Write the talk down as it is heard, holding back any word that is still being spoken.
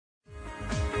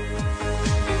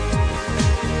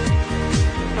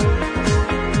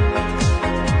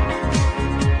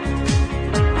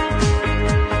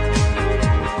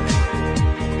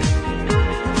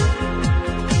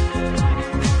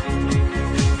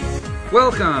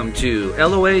Welcome to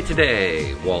LOA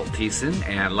Today. Walt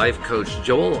and life coach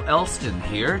Joel Elston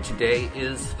here. Today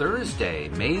is Thursday,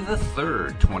 May the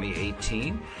 3rd,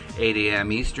 2018, 8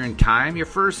 a.m. Eastern Time. Your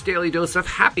first daily dose of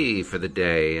happy for the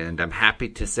day. And I'm happy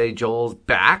to say Joel's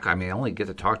back. I mean, I only get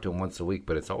to talk to him once a week,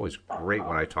 but it's always great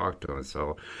when I talk to him.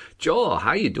 So, Joel,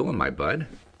 how you doing, my bud?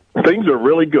 Things are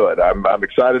really good. I'm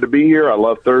excited to be here. I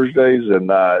love Thursdays, and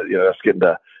that's getting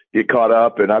to get caught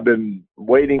up. And I've been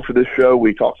waiting for this show.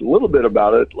 We talked a little bit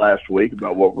about it last week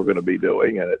about what we're going to be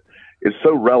doing, and it's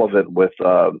so relevant with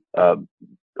a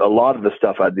lot of the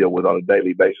stuff I deal with on a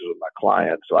daily basis with my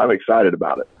clients. So I'm excited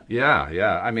about it.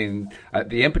 Yeah. I mean,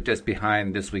 the impetus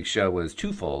behind this week's show was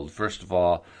twofold. First of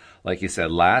all, like you said,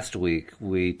 last week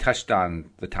we touched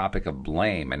on the topic of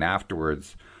blame, and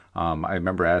afterwards, I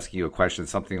remember asking you a question,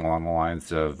 something along the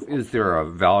lines of, is there a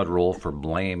valid role for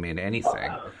blame in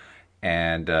anything?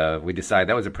 And we decided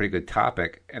that was a pretty good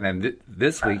topic. And then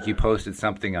this week you posted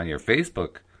something on your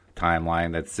Facebook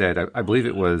timeline that said, I believe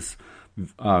it was,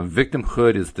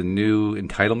 victimhood is the new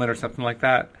entitlement or something like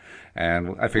that.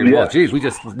 And I figured, well, geez, we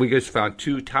just found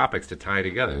two topics to tie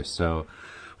together. So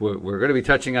we're going to be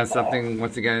touching on something,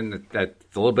 once again,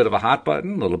 that's a little bit of a hot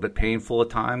button, a little bit painful at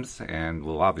times, and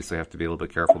we'll obviously have to be a little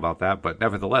bit careful about that. But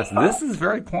nevertheless, this is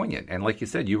very poignant. And like you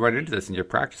said, you run into this in your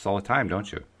practice all the time,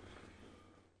 don't you?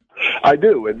 I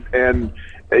do. And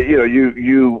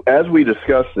you as we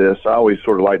discuss this, I always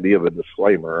sort of like to give a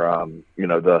disclaimer.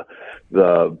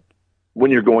 The when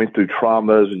you're going through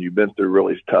traumas and you've been through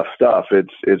really tough stuff,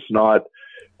 it's not,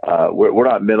 we're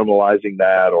not minimalizing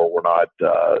that, or we're not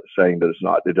saying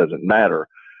that it doesn't matter.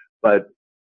 But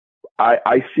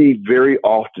I see very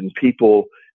often people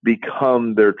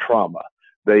become their trauma.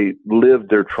 They live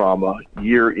their trauma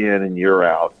year in and year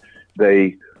out.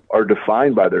 They are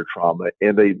defined by their trauma,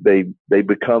 and they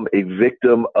become a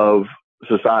victim of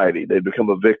society. They become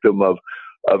a victim of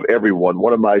everyone.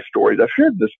 One of my stories, I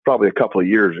shared this probably a couple of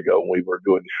years ago when we were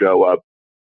doing the show.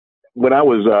 When I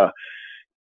was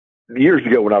years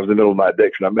ago, when I was in the middle of my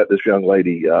addiction, I met this young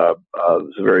lady.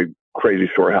 It's a very crazy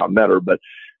story how I met her, but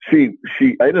I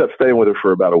ended up staying with her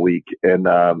for about a week, and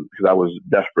because I was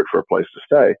desperate for a place to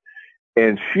stay,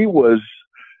 and she was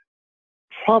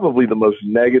probably the most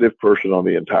negative person on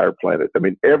the entire planet. I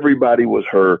mean, everybody was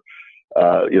her,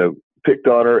 picked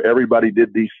on her. Everybody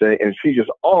did these things. And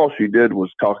all she did was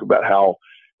talk about how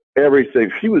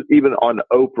everything, she was even on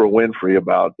Oprah Winfrey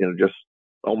about, just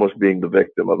almost being the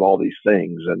victim of all these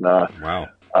things. And, wow.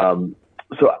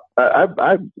 So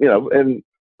I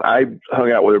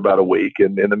hung out with her about a week,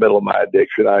 and in the middle of my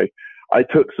addiction, I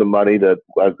took some money that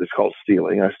it's called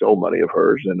stealing. I stole money of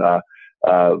hers, and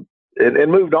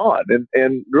moved on,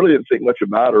 and really didn't think much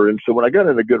about her. And so when I got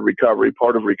into good recovery,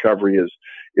 part of recovery is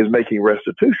making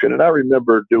restitution. And I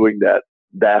remember doing that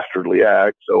dastardly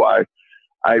act. So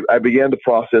I began the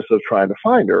process of trying to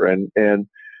find her. And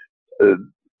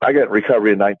I got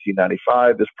recovery in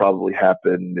 1995. This probably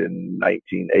happened in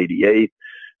 1988.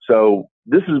 So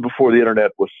this is before the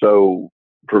internet was so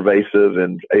pervasive,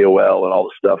 and AOL and all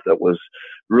the stuff that was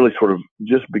really sort of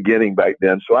just beginning back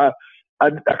then. So I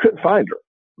couldn't find her.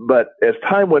 But as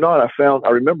time went on, I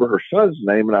remember her son's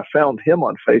name, and I found him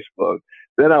on Facebook.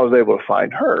 Then I was able to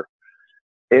find her.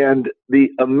 And the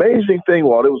amazing thing,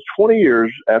 Walt, it was 20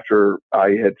 years after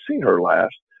I had seen her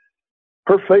last,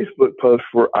 her Facebook posts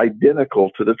were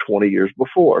identical to the 20 years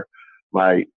before.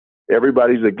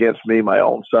 Everybody's against me, my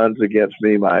own son's against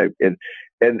me, and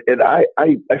I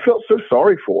felt so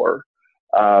sorry for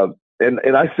her.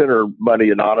 And I sent her money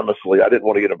anonymously. I didn't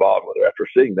want to get involved with her after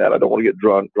seeing that. I don't want to get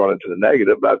drawn into the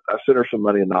negative. But I sent her some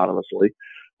money anonymously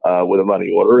with a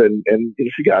money order, and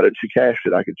she got it. She cashed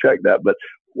it. I could check that. But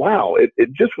wow,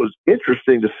 it just was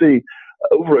interesting to see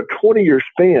over a 20-year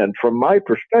span, from my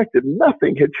perspective,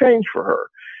 nothing had changed for her.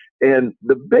 And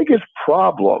the biggest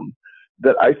problem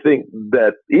that I think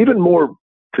that even more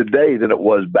today than it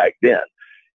was back then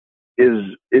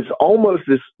is almost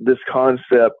this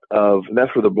concept of, and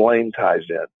that's where the blame ties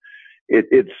in.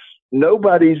 It's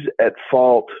nobody's at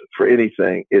fault for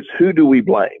anything. It's who do we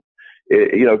blame?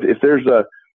 If there's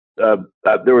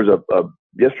there was a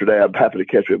yesterday, I happened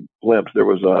to catch a glimpse. There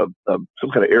was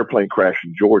some kind of airplane crash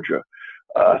in Georgia.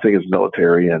 I think it's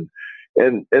military, and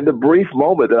the brief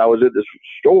moment that I was at this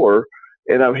store,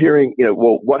 and I'm hearing,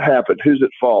 well, what happened? Who's at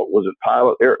fault? Was it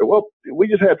pilot? Well, we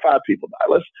just had 5 people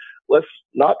die. Let's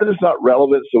not that it's not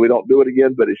relevant, so we don't do it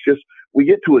again, but it's just we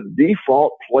get to a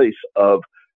default place of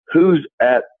who's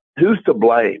to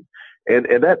blame, and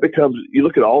that becomes, you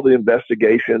look at all the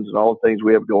investigations and all the things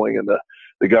we have going in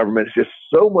the government. It's just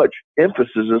so much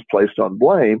emphasis is placed on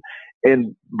blame,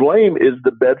 And blame is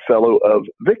the bedfellow of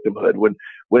victimhood.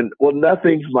 Well,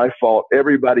 nothing's my fault.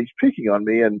 Everybody's picking on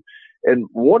me. And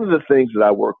one of the things that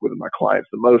I work with my clients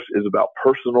the most is about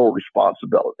personal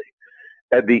responsibility.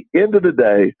 At the end of the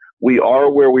day, we are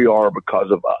where we are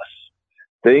because of us.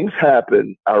 Things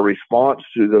happen. Our response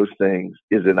to those things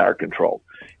is in our control.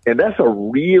 And that's a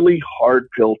really hard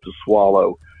pill to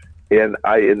swallow. And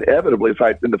I inevitably, in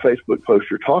fact, in the Facebook post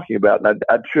you're talking about, and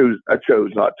I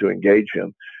chose not to engage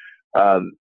him.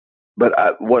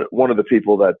 But one of the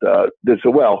people that did so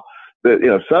well,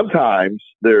 that sometimes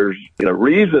there's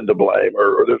reason to blame,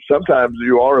 or sometimes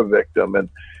you are a victim,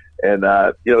 and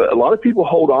a lot of people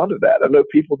hold on to that. I know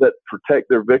people that protect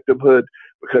their victimhood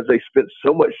because they spent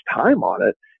so much time on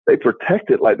it. They protect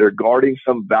it like they're guarding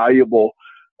some valuable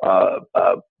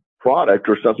product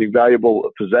or something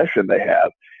valuable possession they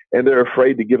have, and they're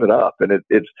afraid to give it up. And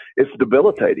it's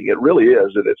debilitating. It really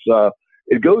is, and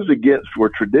it goes against where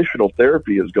traditional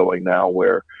therapy is going now,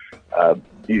 where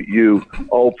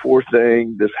oh, poor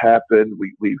thing, this happened.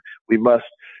 We must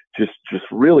just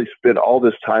really spend all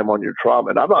this time on your trauma.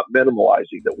 And I'm not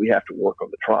minimalizing that we have to work on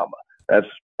the trauma. That's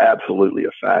absolutely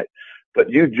a fact. But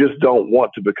you just don't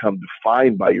want to become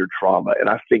defined by your trauma. And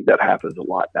I think that happens a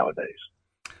lot nowadays.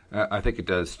 I think it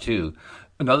does too.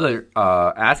 Another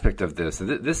aspect of this, and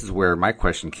this is where my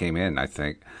question came in, I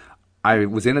think. I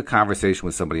was in a conversation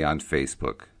with somebody on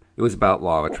Facebook. It was about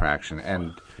law of attraction.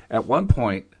 And at one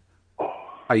point,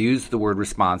 I used the word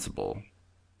responsible.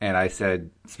 And I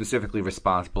said, specifically,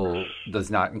 responsible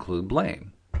does not include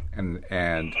blame.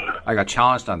 And I got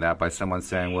challenged on that by someone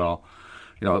saying, well,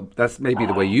 that's maybe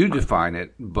the way you define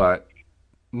it, but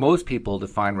most people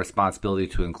define responsibility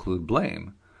to include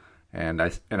blame. And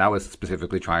I was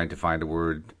specifically trying to find a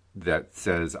word that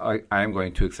says I am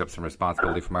going to accept some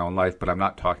responsibility for my own life, but I'm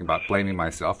not talking about blaming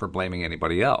myself or blaming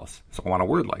anybody else. So I want a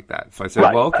word like that. So I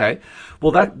said, well, okay.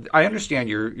 Well, I understand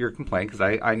your complaint,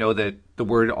 because I know that the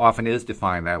word often is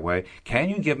defined that way. Can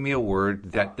you give me a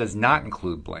word that does not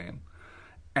include blame?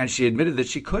 And she admitted that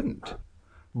she couldn't.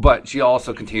 But she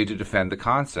also continued to defend the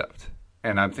concept.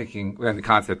 And I'm thinking, and the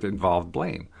concept involved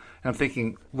blame. And I'm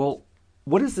thinking, well,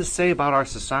 what does this say about our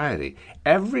society?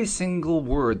 Every single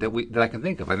word that I can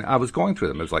think of, and I was going through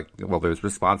them. It was like, well, there's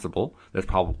responsible. That's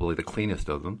probably the cleanest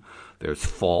of them. There's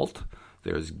fault.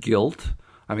 There's guilt.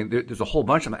 I mean, there's a whole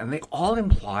bunch of them, and they all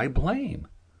imply blame.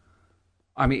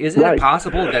 I mean, isn't it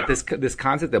possible that this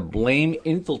concept that blame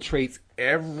infiltrates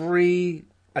every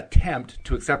attempt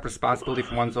to accept responsibility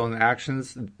for one's own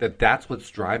actions, that's what's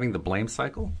driving the blame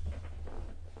cycle?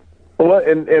 Well,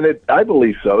 I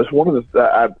believe so. It's one of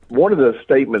the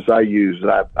statements I use,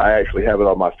 and I actually have it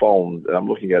on my phone, and I'm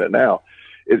looking at it now.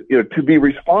 To be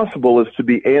responsible is to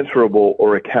be answerable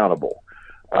or accountable.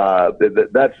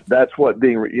 That's what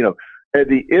being. At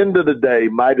the end of the day,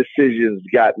 my decisions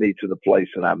got me to the place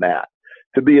that I'm at.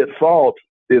 To be at fault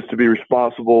is to be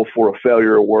responsible for a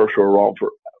failure, or worse, or a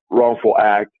wrongful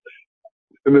act.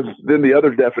 And then the other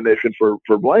definition for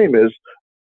blame is.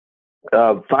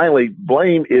 Finally,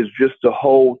 blame is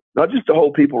not just to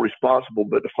hold people responsible,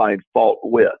 but to find fault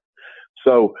with.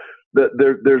 So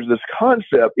there's this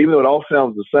concept, even though it all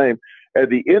sounds the same,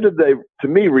 at the end of the day, to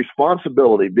me,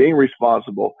 responsibility, being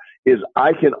responsible, is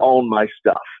I can own my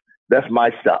stuff. That's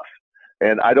my stuff.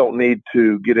 And I don't need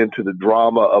to get into the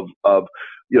drama of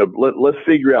let's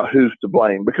figure out who's to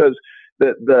blame, because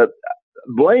the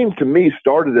blame to me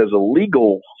started as a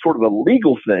legal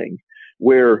thing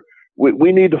where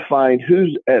we need to find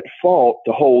who's at fault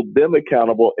to hold them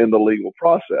accountable in the legal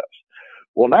process.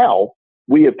 Well, now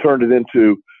we have turned it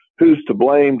into who's to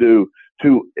blame to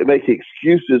make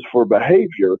excuses for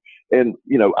behavior. And,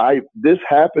 this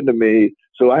happened to me,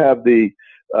 so I have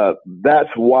that's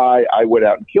why I went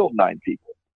out and killed 9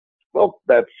 people. Well,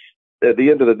 that's, at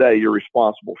the end of the day, you're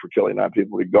responsible for killing 9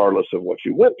 people regardless of what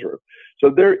you went through.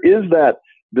 So there is that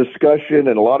discussion,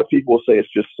 and a lot of people will say it's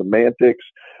just semantics.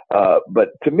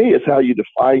 But to me, it's how you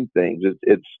define things.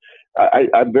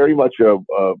 I'm very much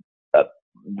the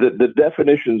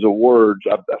definitions of words.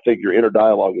 I think your inner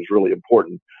dialogue is really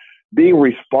important. Being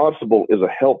responsible is a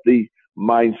healthy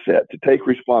mindset, to take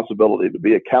responsibility, to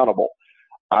be accountable.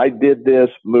 I did this,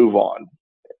 move on.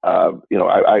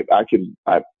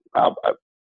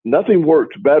 Nothing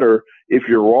works better if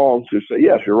you're wrong to say,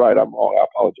 yes, you're right, I'm wrong, I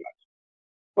apologize.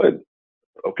 But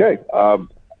okay.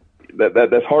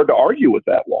 That's hard to argue with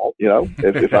that, Walt.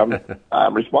 If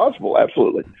I'm responsible,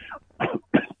 absolutely.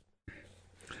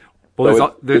 Well,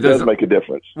 so it does make a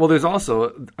difference. Well, there's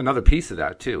also another piece of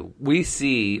that too. We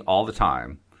see all the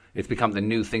time. It's become the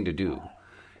new thing to do.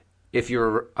 If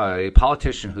you're a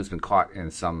politician who's been caught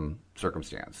in some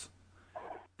circumstance,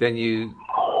 then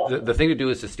the the thing to do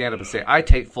is to stand up and say, I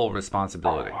take full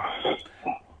responsibility.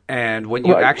 And when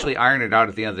you actually iron it out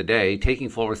at the end of the day, taking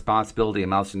full responsibility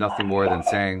amounts to nothing more than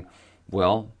saying,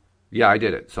 well, yeah, I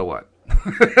did it. So what?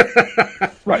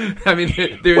 Right. I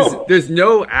mean, there's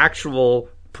no actual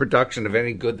production of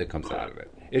any good that comes out of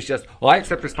it. It's just, well, I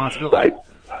accept responsibility. Right.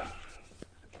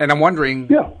 And I'm wondering,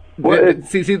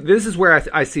 see, this is where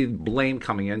I see blame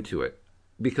coming into it.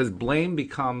 Because blame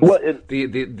becomes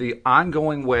the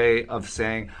ongoing way of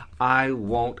saying, I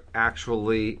won't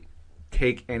actually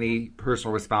take any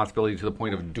personal responsibility to the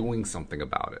point of doing something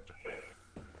about it.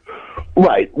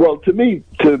 Right. Well, to me,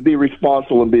 to be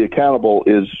responsible and be accountable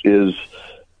is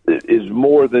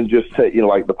more than just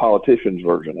like the politician's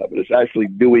version of it. It's actually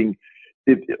doing.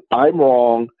 If I'm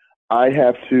wrong, I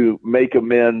have to make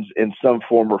amends in some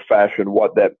form or fashion,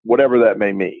 whatever that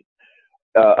may mean.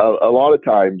 A lot of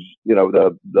times, and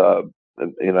I'll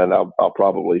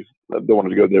probably don't want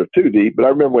to go there too deep, but I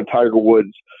remember when Tiger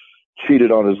Woods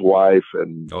cheated on his wife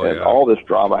and all this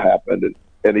drama happened,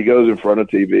 and he goes in front of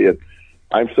TV and,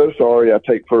 I'm so sorry, I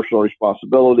take personal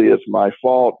responsibility, it's my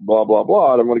fault, blah, blah,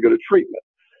 blah, and I'm going to go to treatment.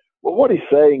 Well, what he's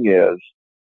saying is,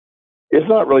 it's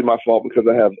not really my fault because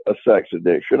I have a sex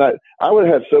addiction. I would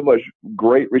have had so much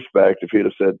great respect if he'd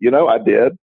have said, I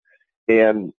did,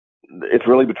 and it's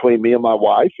really between me and my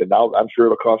wife, and I'm sure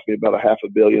it'll cost me about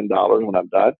 $500 million when I'm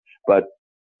done, but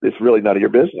it's really none of your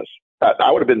business.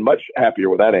 I would have been much happier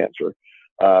with that answer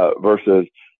versus,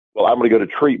 well, I'm going to go to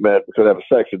treatment because I have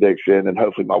a sex addiction, and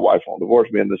hopefully my wife won't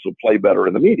divorce me, and this will play better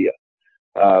in the media.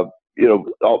 On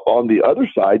the other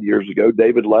side, years ago,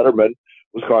 David Letterman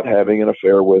was caught having an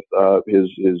affair with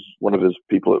one of his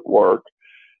people at work,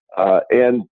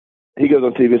 and he goes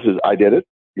on TV and says, "I did it.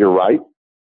 You're right.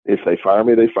 If they fire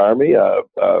me, they fire me."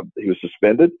 He was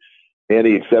suspended, and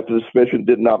he accepted the suspension.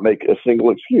 Did not make a single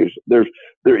excuse. He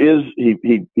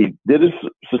did his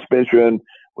suspension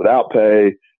without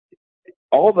pay.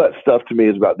 All that stuff to me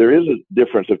is about there is a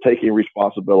difference of taking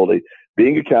responsibility,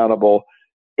 being accountable,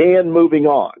 and moving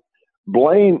on.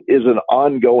 Blame is an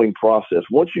ongoing process.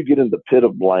 Once you get in the pit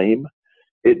of blame,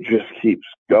 it just keeps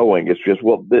going. It's just,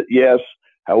 yes,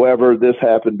 however, this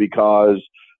happened because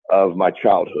of my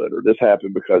childhood, or this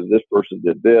happened because this person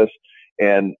did this.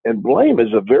 And blame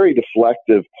is a very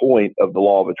deflective point of the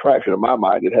law of attraction. In my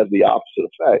mind, it has the opposite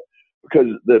effect, because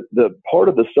the part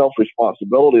of the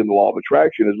self-responsibility in the law of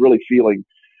attraction is really feeling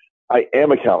I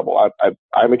am accountable.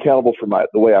 I'm accountable for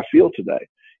the way I feel today.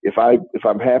 If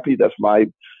I'm happy, that's my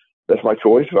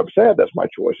choice. If I'm sad, that's my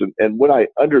choice. And when I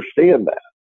understand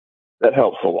that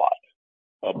helps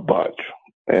a bunch.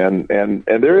 And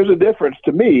there is a difference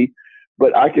to me,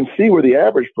 but I can see where the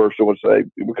average person would say,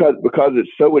 because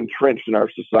it's so entrenched in our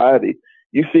society.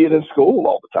 You see it in school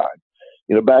all the time.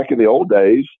 Back in the old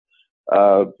days,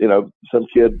 some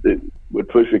kid would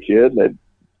push a kid and they'd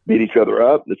beat each other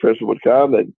up. The principal would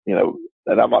come and,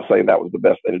 and I'm not saying that was the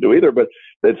best thing to do either, but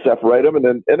they'd separate them and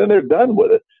then they're done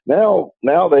with it. Now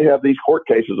they have these court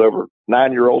cases over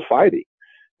 9-year-olds fighting.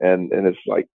 And it's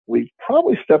like, we've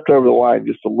probably stepped over the line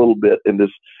just a little bit in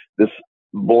this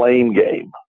blame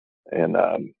game. And,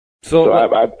 so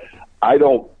I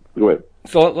don't go ahead.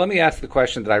 So let me ask the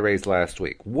question that I raised last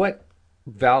week. What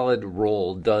valid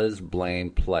role does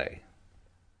blame play?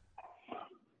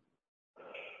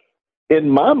 In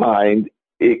my mind,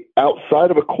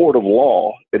 outside of a court of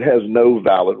law, it has no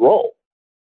valid role.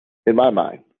 In my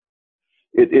mind,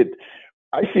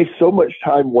 I see so much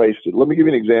time wasted. Let me give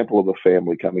you an example of a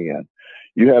family coming in.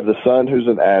 You have the son who's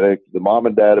an addict. The mom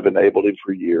and dad have enabled him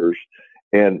for years,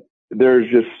 and there's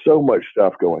just so much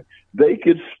stuff going. They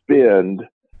could spend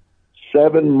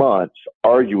 7 months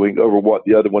arguing over what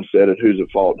the other one said and who's at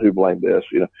fault, who blamed this.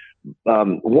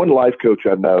 One life coach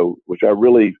I know, which I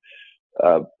really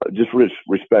just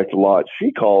respect a lot,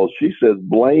 she says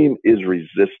blame is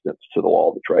resistance to the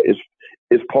law of attraction.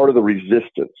 It's part of the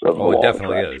resistance of the law. It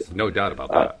definitely is. No doubt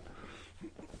about that.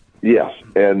 Yes,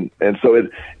 and so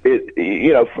it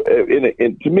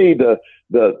to me the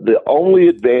only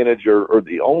advantage or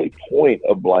the only point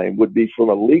of blame would be from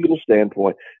a legal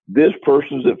standpoint. This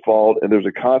person's at fault, and there's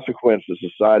a consequence that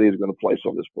society is going to place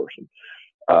on this person,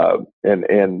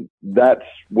 and that's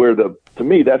where to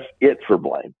me that's it for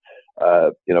blame.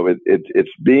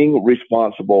 It's being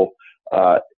responsible.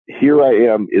 Here I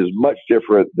am is much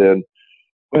different than,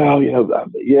 well,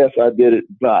 yes, I did it,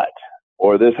 but,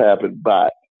 or this happened,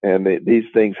 but, and these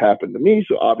things happened to me,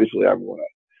 so obviously I'm going to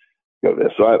go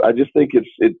this. So I just think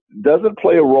it doesn't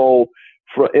play a role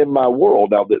in my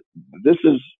world. Now, that this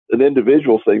is an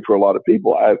individual thing for a lot of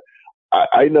people.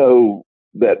 I know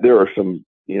that there are some,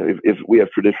 if we have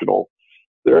traditional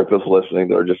therapists listening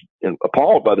that are just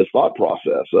appalled by this thought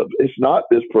process of it's not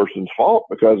this person's fault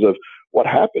because of what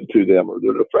happened to them, or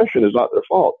their depression is not their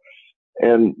fault.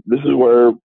 And this is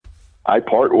where I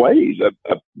part ways.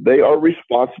 They are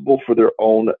responsible for their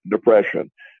own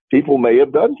depression. People may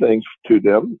have done things to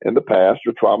them in the past,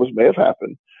 or traumas may have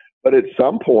happened. But at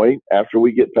some point, after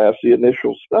we get past the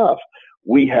initial stuff,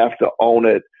 we have to own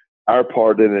it, our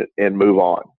part in it, and move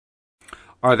on.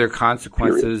 Are there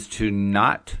consequences to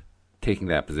not taking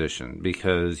that position?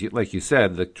 Because, like you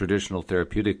said, the traditional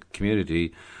therapeutic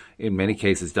community in many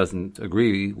cases doesn't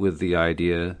agree with the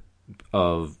idea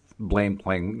of blame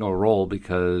playing no role,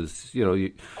 because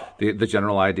the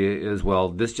general idea is, well,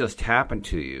 this just happened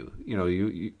to you.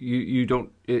 You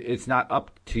don't. It's not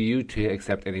up to you to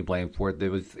accept any blame for it.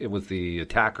 It was the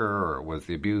attacker, or it was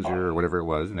the abuser, or whatever it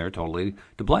was, and they're totally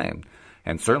to blame.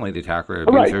 And certainly the attacker or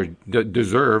abuser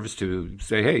deserves to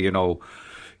say, hey,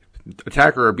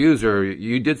 attacker or abuser,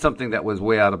 you did something that was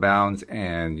way out of bounds,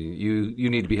 and you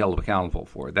need to be held accountable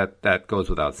for it. That goes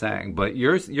without saying. But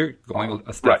you're going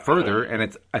a step further,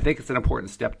 and I think it's an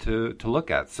important step to look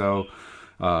at. So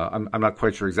I'm not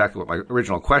quite sure exactly what my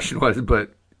original question was,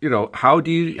 but how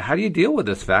do you deal with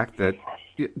this fact that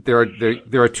there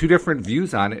are two different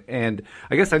views on it? And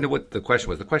I guess I know what the question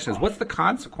was. The question is, what's the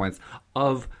consequence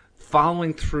of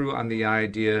following through on the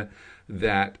idea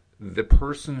that the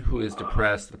person who is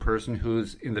depressed, the person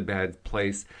who's in the bad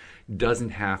place, doesn't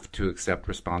have to accept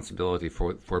responsibility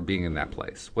for being in that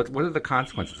place? What are the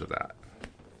consequences of that?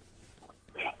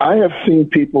 I have seen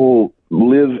people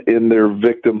live in their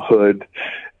victimhood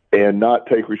and not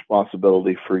take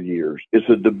responsibility for years. It's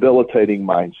a debilitating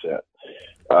mindset.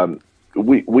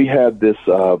 We had this,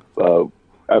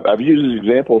 I've used this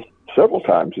example several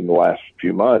times in the last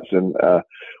few months, and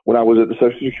when I was at the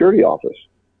Social Security office,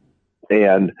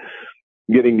 and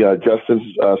getting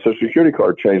Justin's Social Security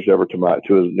card changed over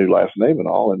to his new last name and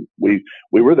all. And we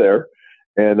were there,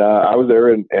 and I was there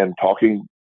and talking,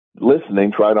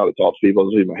 listening, trying not to talk to people,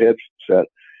 leaving my headset.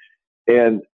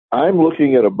 And I'm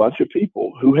looking at a bunch of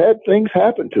people who had things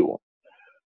happen to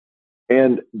them.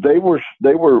 And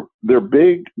their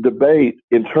big debate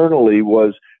internally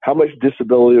was how much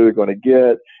disability they're going to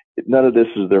get. None of this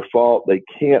is their fault. They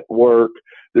can't work.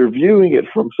 They're viewing it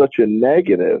from such a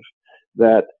negative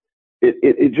that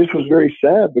it just was very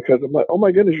sad, because I'm like, oh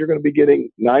my goodness, you're going to be getting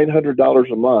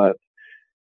 $900 a month,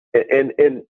 and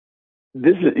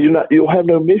this is, you'll have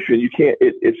no mission. You can't.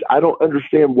 I don't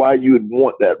understand why you would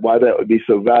want that. Why that would be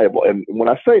so valuable. And when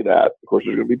I say that, of course,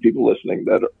 there's going to be people listening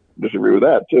that disagree with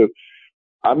that too.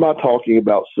 I'm not talking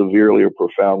about severely or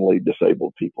profoundly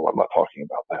disabled people. I'm not talking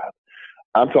about that.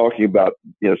 I'm talking about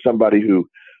somebody who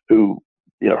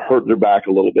hurt their back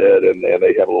a little bit, and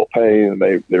they have a little pain, and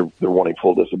they're wanting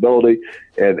full disability.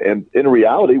 And in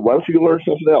reality, why don't you learn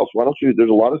something else? Why don't you? There's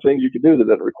a lot of things you can do that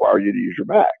doesn't require you to use your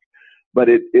back. But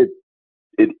it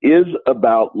is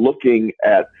about looking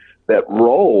at that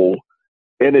role,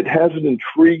 and it has an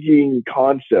intriguing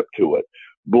concept to it.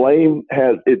 Blame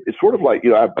it's sort of like,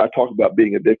 I talk about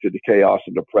being addicted to chaos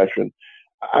and depression.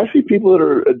 I see people that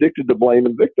are addicted to blame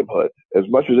and victimhood as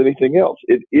much as anything else.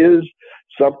 It is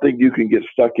something you can get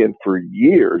stuck in for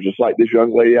years, just like this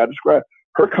young lady I described.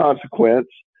 Her consequence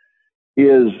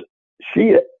is she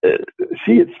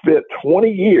had spent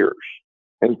 20 years,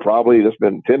 and probably it's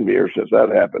been 10 years since that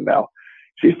happened now.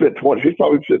 She's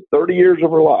probably spent 30 years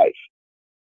of her life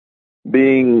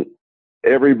being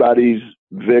everybody's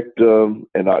victim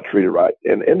and not treated right.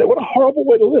 And what a horrible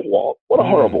way to live, Walt. What a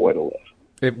horrible way to live.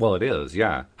 It is,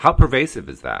 yeah. How pervasive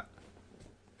is that?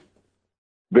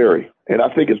 Very, and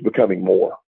I think it's becoming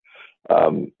more.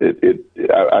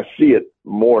 I see it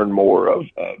more and more of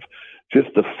just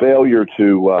the failure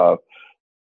to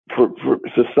for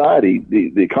society,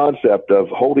 the concept of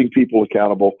holding people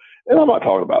accountable. And I'm not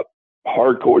talking about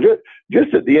hardcore.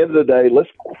 Just at the end of the day, let's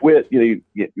quit.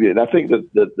 And I think that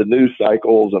the news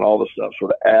cycles and all the stuff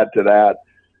sort of add to that,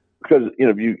 because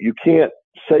you can't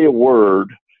say a word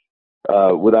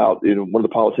without, one of the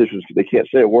politicians, they can't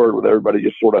say a word with everybody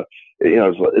just sort of,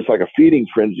 it's like a feeding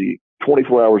frenzy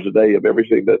 24 hours a day of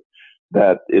everything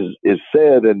that is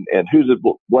said, and who's at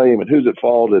blame and who's at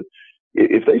fault. And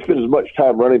if they spend as much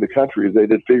time running the country as they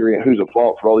did figuring out who's at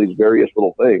fault for all these various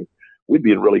little things, we'd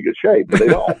be in really good shape, but they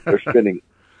don't. They're spending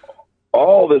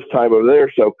all this time over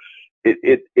there. So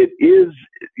it is,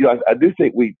 I do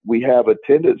think we have a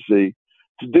tendency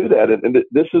to do that. And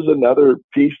this is another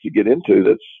piece to get into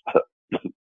that's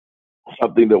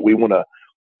something that we want to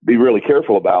be really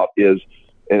careful about is,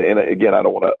 and again, I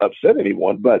don't want to upset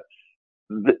anyone, but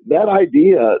that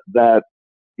idea that,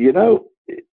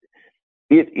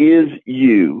 it is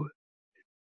you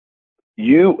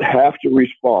you have to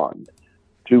respond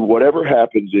to whatever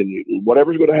happens in you,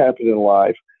 whatever's going to happen in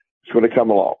life. It's going to come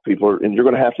along. And you're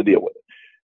going to have to deal with it.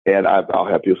 And I'll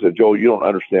have people say, Joel, you don't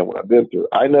understand what I've been through.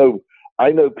 I know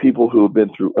people who have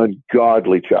been through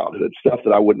ungodly childhood, stuff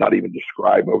that I would not even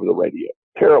describe over the radio,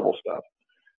 terrible stuff,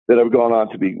 that have gone on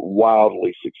to be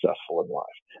wildly successful in life.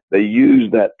 They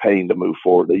use that pain to move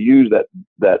forward. They use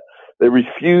that they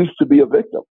refuse to be a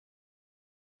victim.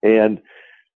 And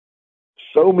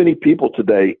so many people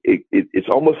today, it's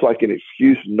almost like an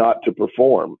excuse not to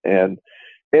perform. And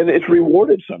it's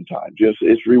rewarded sometimes.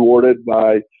 It's rewarded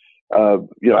by,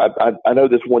 I know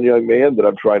this one young man that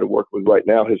I'm trying to work with right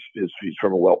now. He's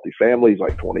from a wealthy family. He's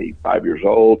like 25 years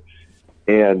old,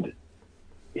 and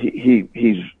he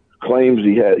claims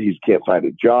he can't find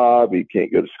a job. He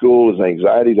can't go to school. His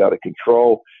anxiety's out of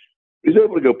control. He's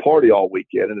able to go party all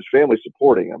weekend, and his family's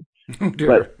supporting him.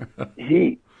 But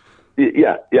he's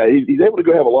able to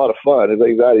go have a lot of fun. His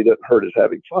anxiety doesn't hurt his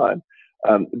having fun.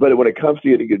 But when it comes to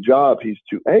getting a job, he's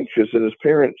too anxious, and his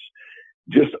parents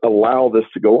just allow this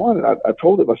to go on. And I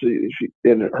told him, I said,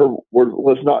 and her word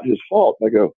was not his fault. And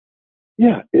I go,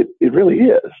 yeah, it really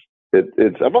is.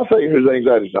 I'm not saying his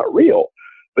anxiety is not real,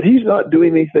 but he's not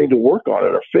doing anything to work on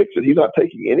it or fix it. He's not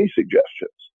taking any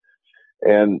suggestions.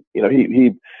 And,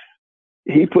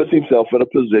 he puts himself in a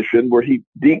position where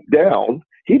deep down,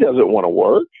 he doesn't want to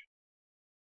work,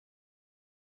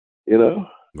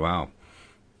 Wow.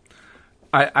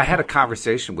 I had a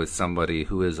conversation with somebody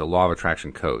who is a law of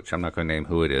attraction coach. I'm not going to name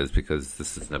who it is because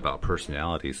this isn't about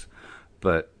personalities.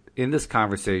 But in this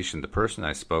conversation, the person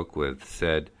I spoke with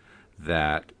said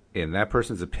that in that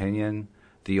person's opinion,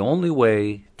 the only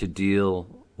way to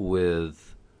deal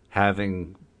with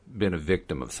having been a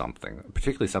victim of something,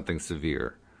 particularly something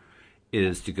severe,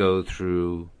 is to go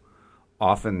through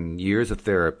often years of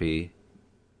therapy,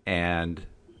 and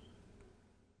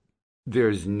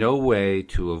there's no way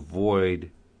to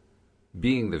avoid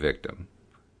being the victim.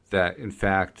 That, in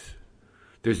fact,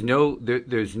 there's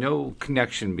no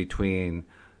connection between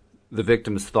the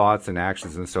victim's thoughts and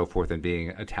actions and so forth and being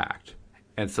attacked.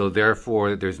 And so,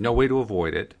 therefore, there's no way to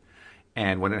avoid it.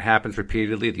 And when it happens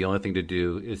repeatedly, the only thing to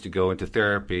do is to go into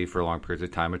therapy for long periods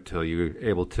of time until you're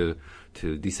able to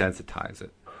desensitize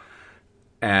it.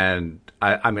 And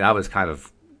I was kind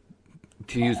of,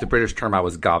 to use the British term, I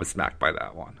was gobsmacked by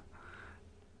that one,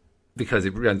 because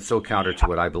it runs so counter to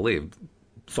what I believe.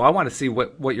 So I want to see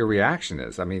what your reaction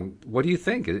is. I mean, what do you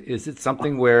think? Is it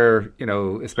something where,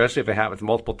 especially if it happens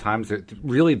multiple times, that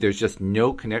really there's just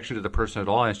no connection to the person at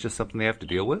all, and it's just something they have to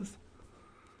deal with?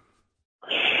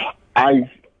 I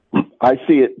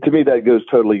see it. To me, that goes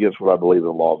totally against what I believe in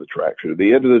the law of attraction. At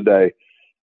the end of the day,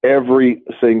 every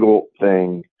single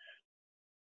thing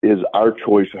is our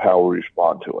choice of how we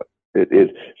respond to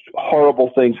it.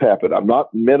 Horrible things happen. I'm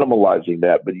not minimalizing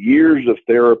that, but years of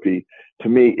therapy to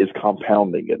me is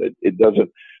compounding it. It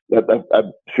doesn't.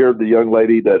 I've shared the young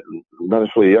lady that, not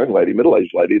necessarily a young lady,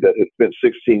 middle-aged lady that had spent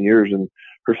 16 years in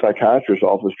her psychiatrist's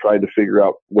office trying to figure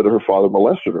out whether her father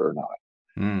molested her or not.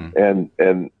 And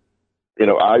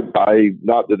I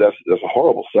not that that's a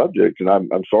horrible subject, and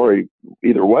I'm sorry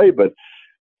either way, but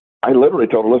I literally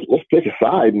told her, let's pick a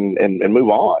side and move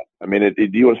on. I mean, do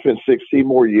you want to spend 16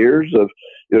 more years of,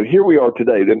 here we are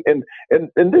today. And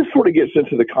this sort of gets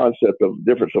into the concept of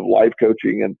difference of life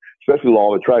coaching, and especially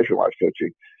law of attraction life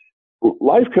coaching.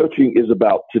 Life coaching is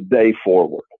about today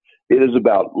forward. It is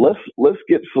about, let's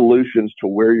get solutions to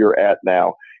where you're at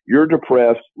now. You're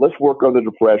depressed. Let's work on the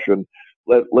depression.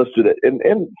 Let's do that.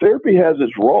 And therapy has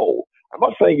its role. I'm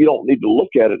not saying you don't need to look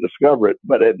at it, discover it,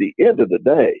 but at the end of the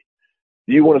day,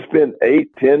 do you want to spend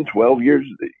 8, 10, 12 years?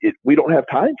 We don't have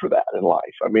time for that in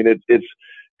life. I mean, it's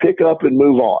pick up and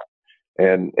move on.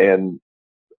 And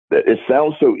it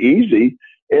sounds so easy.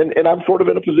 And I'm sort of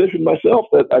in a position myself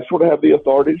that I sort of have the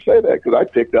authority to say that, because I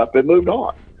picked up and moved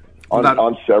on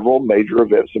several major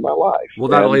events in my life. Well,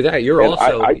 not only that, you're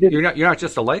also you're not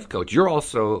just a life coach. You're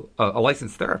also a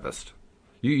licensed therapist.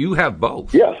 You have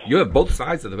both. Yes. You have both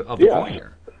sides of the coin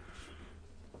here.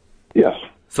 Yes.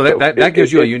 So that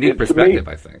gives you a unique perspective,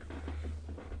 I think.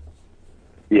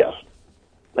 Yes.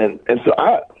 And so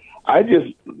I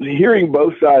just, hearing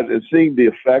both sides and seeing the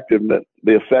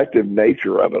effective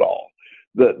nature of it all,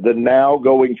 the now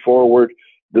going forward,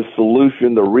 the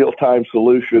solution, the real time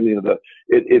solution,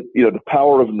 the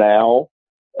power of now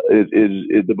is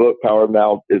the book Power of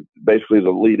Now. It basically is a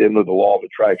lead into the law of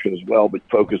attraction as well, but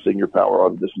focusing your power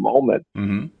on this moment.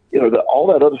 Mm-hmm. All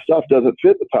that other stuff doesn't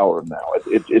fit the power of now.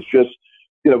 It's just,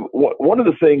 one of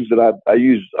the things that I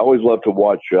always love to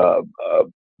watch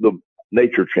the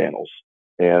nature channels,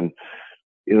 and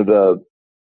the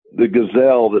the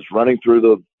gazelle that's running through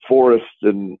the forest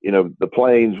and, the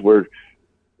plains where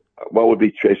what would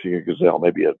be chasing a gazelle?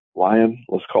 Maybe a lion,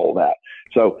 let's call that.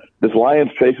 So this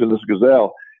lion's chasing this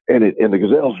gazelle, and the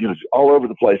gazelle's all over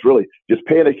the place, really just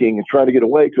panicking and trying to get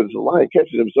away because the lion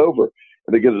catches him. It's over.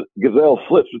 And the gazelle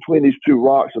slips between these two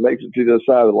rocks and makes it to the other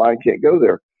side. The lion can't go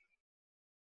there.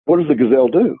 What does the gazelle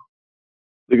do?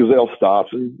 The gazelle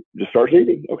stops and just starts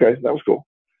eating. Okay, that was cool.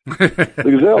 The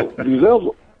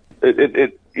gazelle's,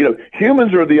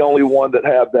 humans are the only one that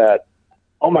have that.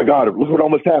 Oh my God, look what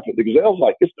almost happened. The gazelle's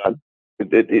like, it's done.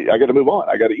 I got to move on.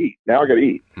 I got to eat. Now I got to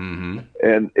eat. Mm-hmm.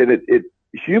 And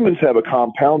humans have a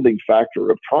compounding factor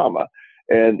of trauma.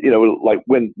 And, like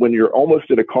when you're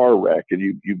almost in a car wreck and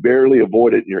you barely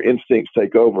avoid it and your instincts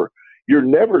take over, you're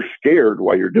never scared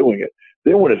while you're doing it.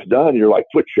 Then when it's done, you're like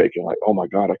foot shaking, like, oh my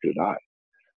God, I could have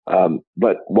died.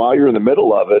 But while you're in the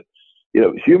middle of it,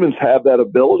 humans have that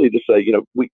ability to say,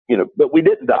 but we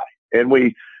didn't die. And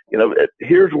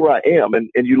here's where I am.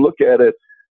 And you look at it,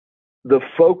 the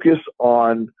focus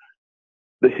on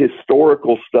the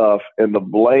historical stuff and the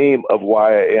blame of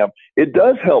why I am, it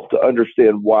does help to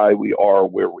understand why we are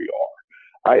where we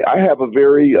are. I have a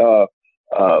very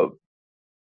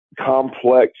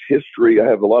complex history. I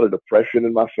have a lot of depression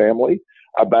in my family.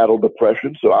 I battled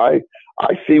depression. So I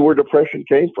see where depression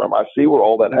came from. I see where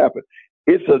all that happened.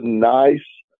 It's a nice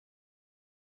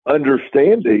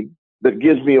understanding that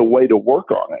gives me a way to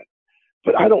work on it.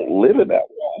 But I don't live in that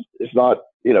world. It's not,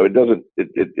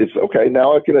 it's okay.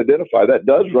 Now I can identify that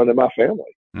does run in my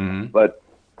family. Mm-hmm. But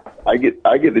I get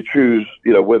to choose,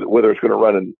 whether it's going to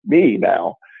run in me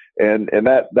now. And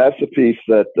that's a piece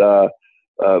that,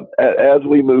 as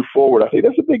we move forward, I think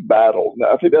that's a big battle.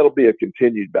 I think that'll be a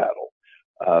continued battle.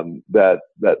 That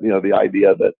the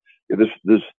idea that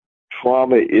this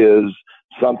trauma is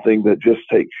something that just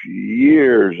takes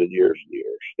years and years and years.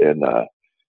 And,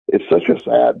 it's such a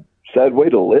sad way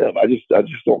to live. I just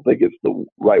don't think it's the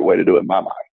right way to do it in my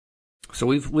mind. So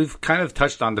we've kind of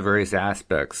touched on the various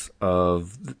aspects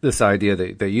of this idea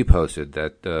that you posted,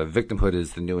 that victimhood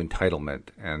is the new entitlement,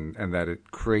 and that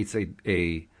it creates a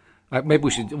maybe we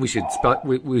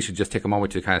should just take a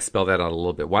moment to kind of spell that out a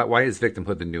little bit. Why is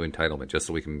victimhood the new entitlement? Just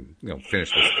so we can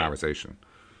finish this conversation.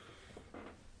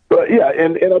 Yeah,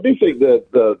 and I do think that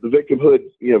the victimhood,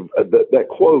 that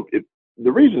quote,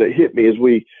 the reason it hit me is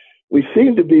we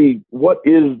seem to be, what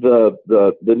is the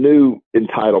new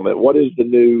entitlement? What is the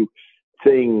new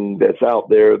thing that's out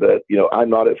there that, I'm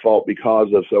not at fault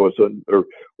because of so-and-so,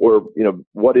 or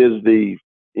what is the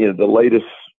latest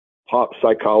pop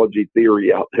psychology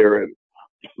theory out there? And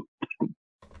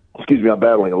excuse me, I'm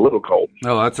battling a little cold.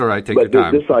 Oh, that's all right. Take your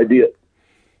time. This idea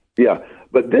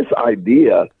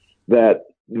that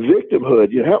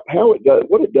victimhood, how it does,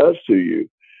 what it does to you,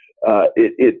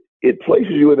 it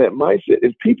places you in that mindset,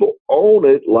 and people own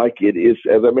it like it is.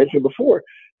 As I mentioned before,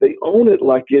 they own it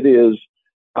like it is.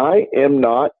 I am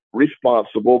not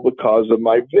responsible because of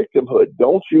my victimhood.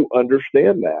 Don't you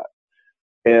understand that?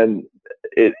 And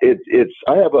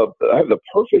I have the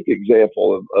perfect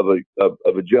example of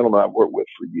a gentleman I've worked with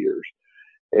for years,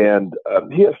 and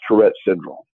he has Tourette's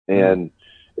syndrome, and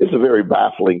it's a very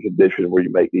baffling condition where you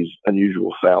make these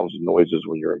unusual sounds and noises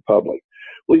when you're in public.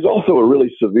 Well, he's also a really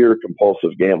severe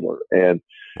compulsive gambler, and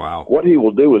wow, what he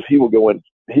will do is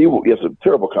it's a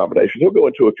terrible combination. He'll go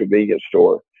into a convenience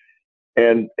store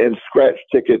and scratch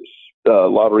tickets,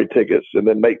 lottery tickets, and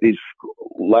then make these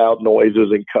loud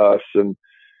noises and cuss, and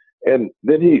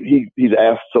then he's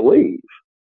asked to leave.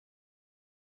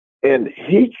 And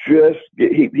he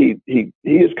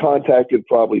has contacted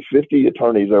probably 50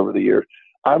 attorneys over the years.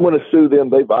 I'm going to sue them.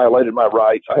 They violated my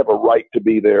rights. I have a right to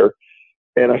be there.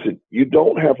 And I said, you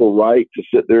don't have a right to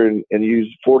sit there and use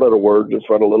 4-letter words in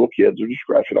front of little kids or just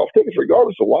scratching off tickets,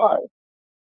 regardless of why.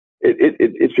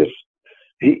 It's just,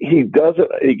 he doesn't,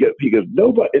 he goes,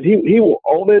 nobody, and he will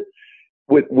own it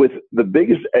with the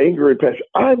biggest anger and passion.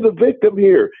 I'm the victim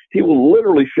here. He will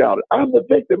literally shout it. I'm the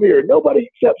victim here. Nobody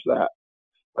accepts that.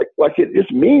 Like it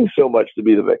just means so much to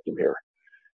be the victim here.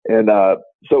 And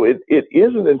so it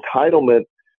is an entitlement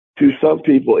to some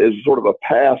people, is sort of a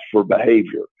pass for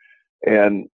behavior.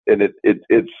 And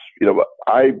it's,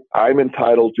 I'm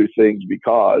entitled to things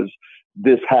because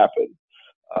this happened.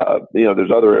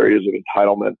 There's other areas of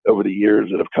entitlement over the years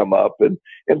that have come up, and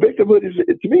victimhood is,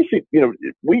 to me,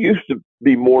 we used to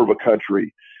be more of a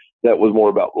country that was more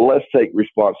about, let's take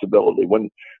responsibility.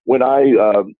 When I,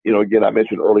 again, I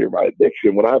mentioned earlier my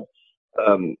addiction, when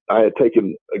I had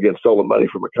taken, again, stolen money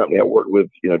from a company I worked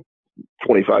with,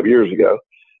 25 years ago.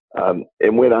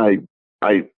 And when I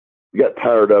got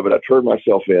tired of it, I turned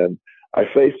myself in. I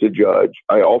faced the judge.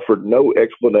 I offered no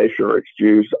explanation or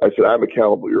excuse. I said, I'm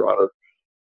accountable, Your Honor.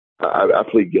 I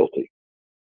plead guilty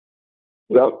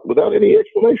without any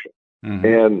explanation. Mm-hmm.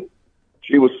 And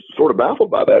she was sort of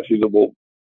baffled by that. She said, well,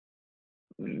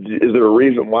 is there a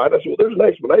reason why? And I said, well, there's an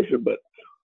explanation, but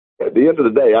at the end of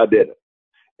the day, I did it.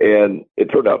 And it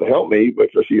turned out to help me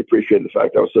because she appreciated the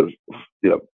fact I was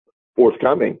so,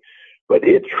 forthcoming. But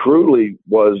it truly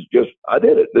was just, I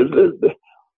did it.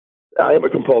 I am a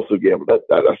compulsive gambler.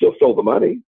 I still stole the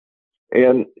money.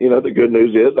 And, the good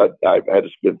news is I had to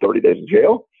spend 30 days in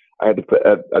jail. I had to pay,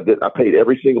 I paid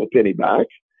every single penny back.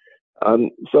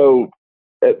 So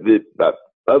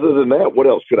other than that, what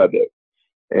else could I do?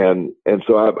 And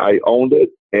so I owned it.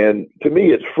 And to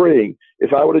me, it's freeing.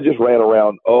 If I would have just ran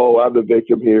around, oh, I'm the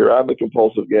victim here, I'm the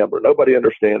compulsive gambler, nobody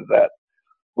understands that.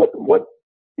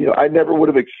 I never would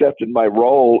have accepted my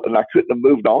role, and I couldn't have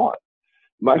moved on.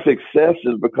 My success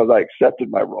is because I accepted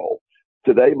my role.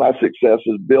 Today, my success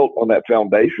is built on that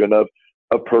foundation of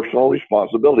personal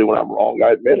responsibility. When I'm wrong,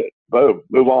 I admit it. Boom,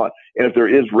 move on. And if there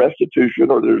is restitution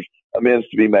or there's amends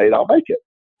to be made, I'll make it.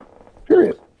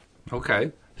 Period.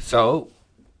 Okay. So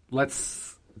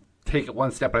let's take it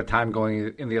one step at a time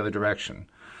going in the other direction.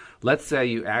 Let's say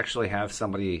you actually have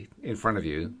somebody in front of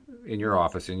you in your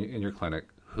office, in your clinic,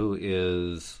 who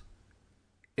is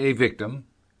a victim,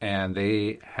 and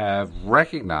they have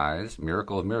recognized,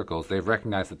 miracle of miracles, they've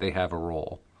recognized that they have a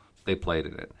role. They played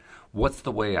in it. What's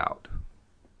the way out?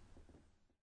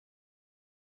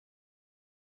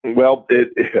 Well,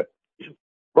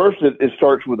 first it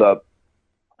starts with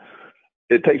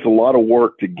it takes a lot of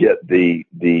work to get the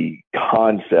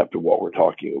concept of what we're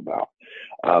talking about.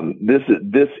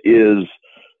 This is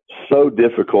so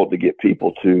difficult to get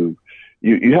people to.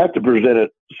 You have to present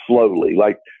it slowly.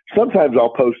 Like sometimes I'll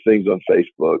post things on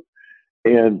Facebook,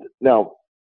 and now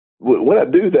when I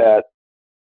do that,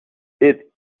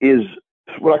 it is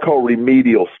what I call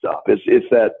remedial stuff. It's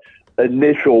that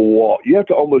initial walk. You have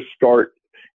to almost start.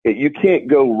 You can't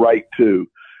go right to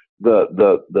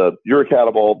the you're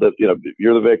accountable, that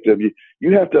you're the victim.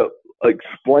 You have to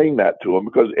explain that to them,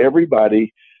 because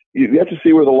everybody, you have to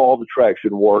see where the law of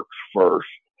attraction works first.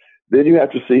 Then you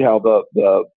have to see how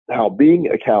how being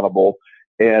accountable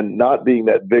and not being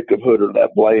that victimhood or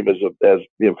that blame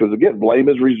because again, blame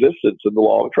is resistance in the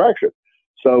law of attraction.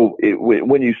 So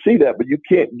when you see that, but you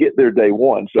can't get there day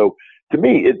one. So to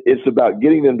me, it's about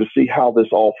getting them to see how this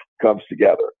all comes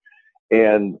together.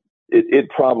 And it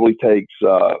probably takes,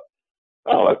 2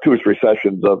 or 3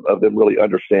 sessions of them really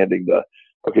understanding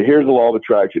okay, here's the law of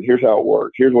attraction. Here's how it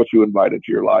works. Here's what you invite into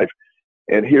your life.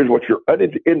 And here's what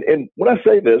and when I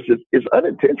say this, it's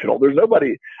unintentional. There's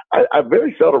nobody, I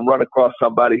very seldom run across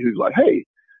somebody who's like, hey,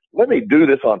 let me do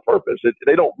this on purpose.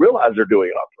 They don't realize they're doing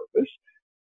it on purpose,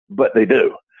 but they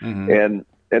do. Mm-hmm.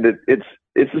 And it's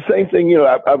the same thing,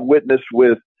 I've witnessed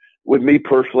with me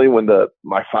personally when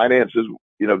my finances,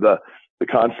 the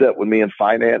concept with me and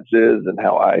finances, and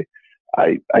how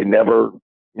I never,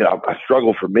 I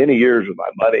struggled for many years with my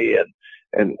money,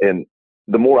 and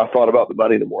the more I thought about the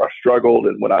money, the more I struggled.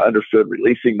 And when I understood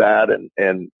releasing that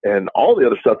and all the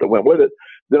other stuff that went with it,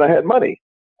 then I had money.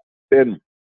 And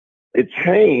it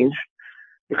changed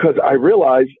because I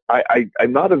realized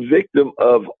I'm not a victim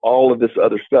of all of this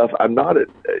other stuff.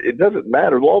 It doesn't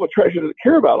matter. The law of attraction doesn't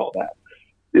care about all that.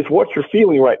 It's what you're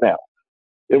feeling right now.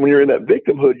 And when you're in that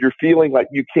victimhood, you're feeling like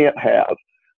you can't have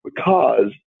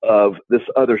because of this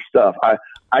other stuff.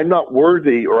 I'm not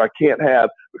worthy, or I can't have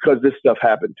because this stuff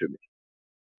happened to me.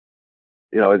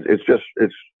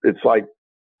 It's like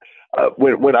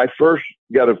when I first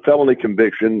got a felony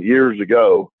conviction years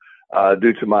ago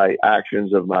due to my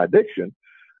actions of my addiction,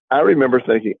 I remember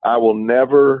thinking, I will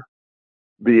never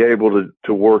be able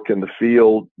to work in the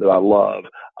field that I love.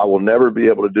 I will never be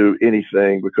able to do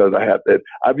anything because I have that.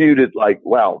 I viewed it like,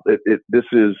 wow, this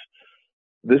is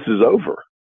over.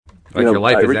 Like your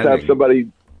life is ending. Every time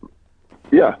somebody,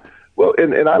 yeah. Well,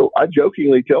 and I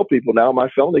jokingly tell people now my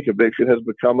felony conviction has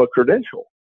become a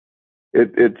credential.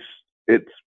 It's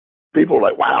people are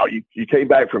like, wow, you came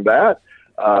back from that.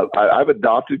 I've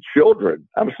adopted children.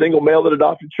 I'm a single male that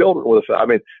adopted children so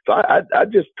I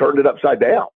just turned it upside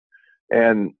down,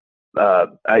 and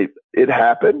it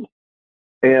happened,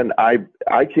 and I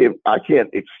can't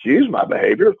excuse my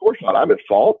behavior. Of course not. I'm at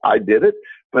fault. I did it,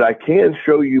 but I can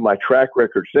show you my track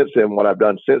record since then, what I've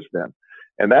done since then.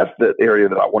 And that's the area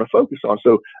that I want to focus on.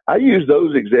 So I use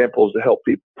those examples to help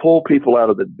pull people out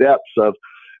of the depths of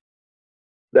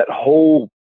that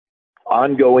whole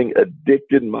ongoing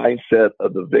addicted mindset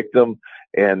of the victim,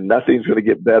 and nothing's going to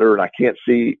get better. And I can't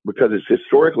see, because it's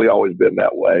historically always been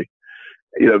that way.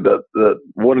 the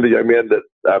one of the young men that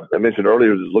I mentioned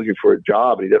earlier was looking for a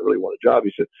job, and he didn't really want a job.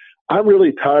 He said, "I'm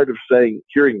really tired of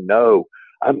hearing no.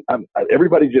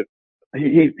 Everybody just."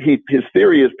 His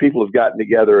theory is people have gotten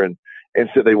together and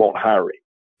said they won't hire him.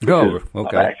 Oh,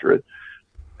 okay. Accurate.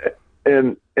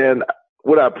 And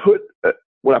when I put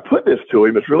this to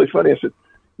him, it's really funny. I said,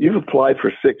 "You've applied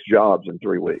for 6 jobs in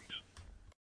 3 weeks.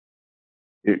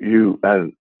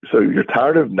 And so you're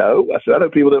tired of no?" I said, "I know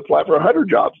people that apply for 100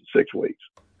 jobs in 6 weeks.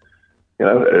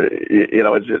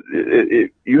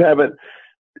 You haven't."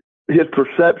 His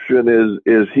perception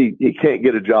is he can't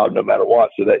get a job no matter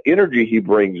what. So that energy he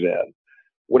brings in,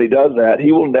 when he does that,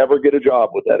 he will never get a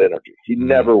job with that energy. He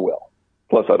never will.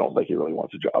 Plus, I don't think he really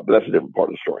wants a job, but that's a different part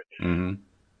of the story. Mm-hmm.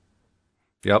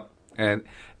 Yep. And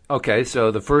okay,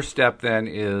 so the first step then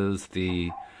is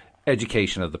the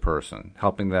education of the person,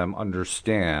 helping them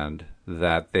understand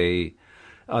that they,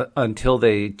 until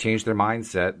they change their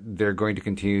mindset, they're going to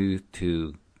continue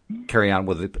to carry on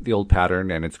with the old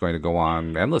pattern, and it's going to go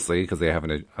on endlessly because they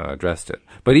haven't addressed it.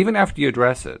 But even after you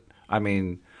address it, I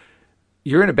mean,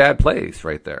 you're in a bad place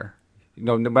right there.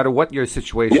 No matter what your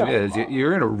situation is,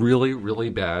 you're in a really, really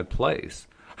bad place.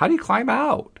 How do you climb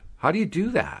out? How do you do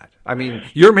that? I mean,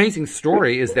 your amazing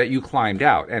story is that you climbed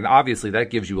out, and obviously that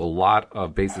gives you a lot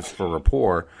of basis for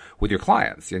rapport with your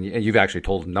clients, and you've actually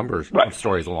told numbers of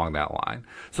stories along that line.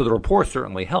 So the rapport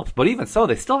certainly helps, but even so,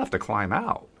 they still have to climb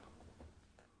out.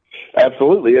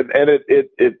 Absolutely, and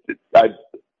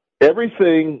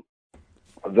everything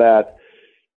that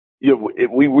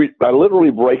I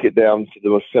literally break it down to the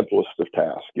most simplest of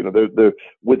tasks. They're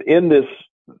within this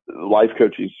life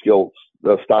coaching skills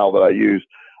style that I use.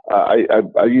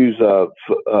 I use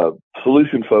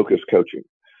solution focused coaching.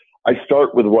 I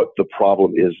start with what the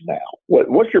problem is now.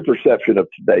 What's your perception of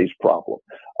today's problem?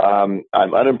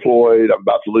 I'm unemployed. I'm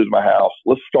about to lose my house.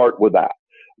 Let's start with that.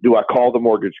 Do I call the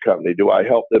mortgage company? Do I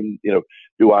help them?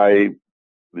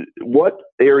 What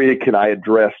area can I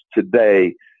address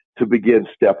today to begin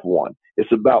step one?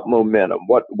 It's about momentum.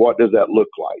 What does that look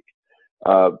like?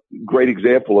 Great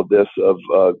example of this of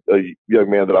a young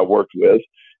man that I worked with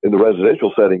in the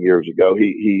residential setting years ago.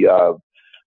 He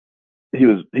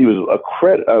was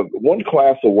one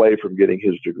class away from getting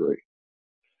his degree,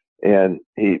 and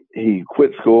he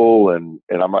quit school. And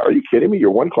I'm like, "Are you kidding me? You're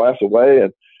one class away?"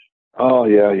 And "Oh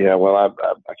yeah. Well, I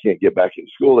can't get back into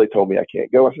school. They told me I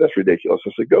can't go." I said, "That's ridiculous."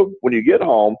 I said, "Go when you get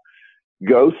home.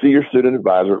 Go see your student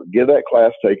advisor, get that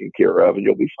class taken care of, and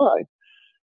you'll be fine."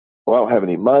 "Well, I don't have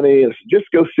any money." I said, "Just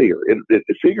go see her and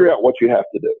figure out what you have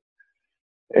to do."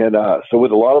 And so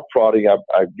with a lot of prodding, I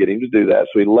get him to do that.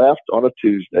 So he left on a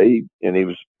Tuesday, and he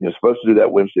was supposed to do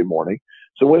that Wednesday morning.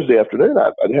 So Wednesday afternoon,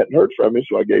 I hadn't heard from him,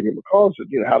 so I gave him a call and said,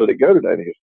 "How did it go today?" And he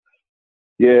goes,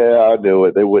 "Yeah, I knew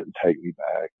it. They wouldn't take me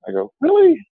back." I go,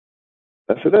 "Really?"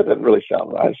 I said, "That doesn't really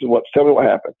sound right." I said, "Tell me what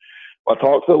happened." I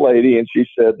talked to the lady, and she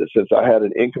said that since I had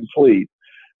an incomplete,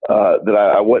 that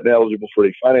I wasn't eligible for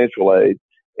any financial aid,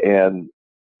 and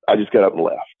I just got up and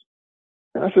left.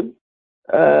 And I said,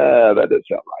 "That doesn't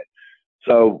sound right."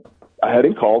 So I had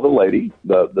him call the lady,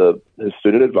 his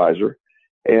student advisor,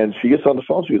 and she gets on the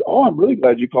phone. She goes, "Oh, I'm really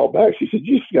glad you called back." She said,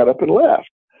 "You just got up and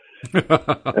left."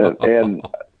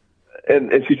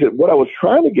 and she said, "What I was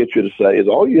trying to get you to say is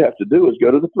all you have to do is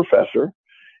go to the professor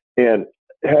and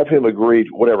have him agree to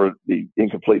whatever the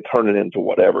incomplete, turn it into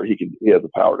whatever. He has the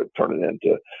power to turn it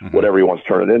into whatever he wants to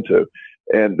turn it into."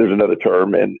 And there's another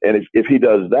term. And if he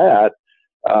does that,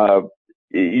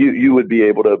 you would be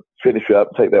able to finish up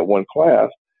and take that one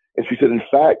class. And she said, "In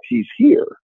fact, he's here.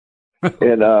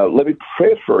 And let me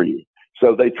transfer you."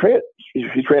 So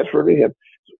she transferred me him.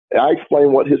 I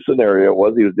explained what his scenario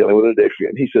was. He was dealing with addiction.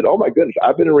 And he said, "Oh my goodness,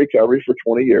 I've been in recovery for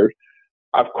 20 years.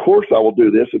 Of course I will do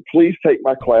this. And please take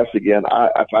my class again.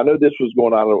 If I know this was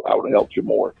going on, I would have helped you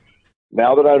more.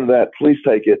 Now that I know that, please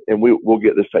take it, and we'll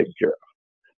get this taken care of."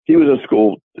 He was in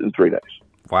school in 3 days.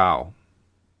 Wow.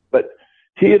 But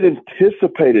he had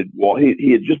anticipated,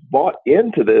 he had just bought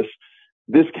into this.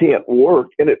 This can't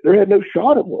work. And there had no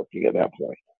shot of working at that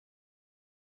point.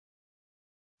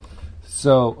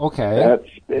 So, okay.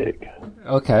 That's big.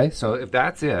 Okay. So if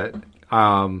that's it,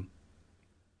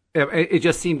 it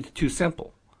just seemed too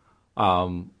simple.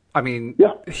 I mean,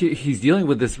 he's dealing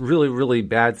with this really, really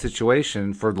bad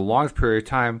situation for the longest period of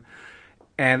time,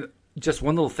 and just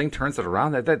one little thing turns it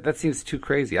around. That seems too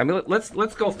crazy. I mean, let's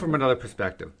go from another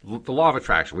perspective. The law of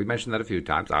attraction. We mentioned that a few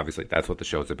times. Obviously, that's what the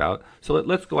show's about. So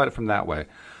let's go at it from that way.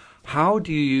 How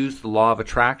do you use the law of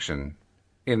attraction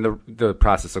in the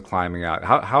process of climbing out?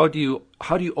 How do you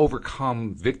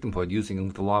overcome victimhood using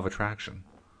the law of attraction?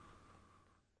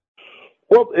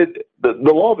 Well,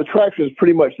 the law of attraction is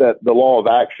pretty much the law of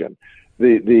action.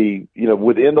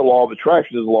 within the law of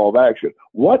attraction is the law of action.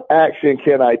 What action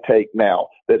can I take now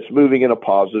that's moving in a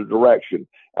positive direction?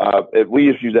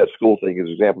 We just use that school thing as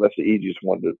an example. That's the easiest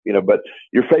one but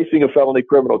you're facing a felony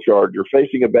criminal charge. You're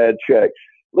facing a bad check.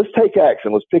 Let's take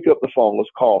action. Let's pick up the phone. Let's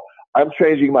call. I'm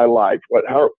changing my life.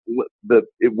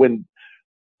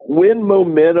 When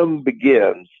momentum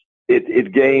begins,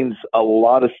 it gains a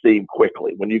lot of steam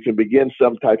quickly. When you can begin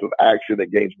some type of action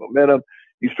that gains momentum,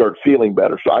 you start feeling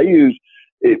better. So I use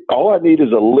it. All I need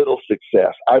is a little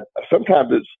success. Sometimes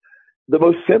it's the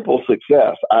most simple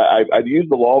success. I'd use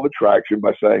the law of attraction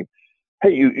by saying,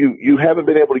 hey, you haven't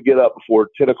been able to get up before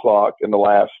 10 o'clock in the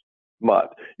last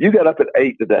month. You got up at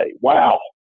 8 today. Wow.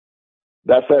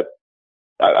 That's it.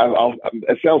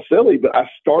 It sounds silly, but I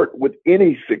start with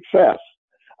any success.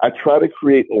 I try to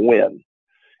create a win.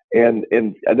 And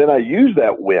then I use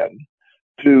that win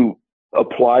to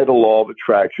apply the law of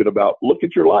attraction about look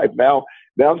at your life. Now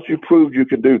that you've proved you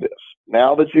can do this,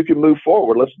 now that you can move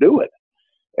forward, let's do it.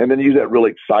 And then use that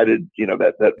really excited,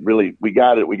 that really, we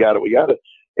got it.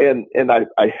 And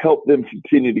I help them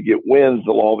continue to get wins.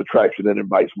 The law of attraction then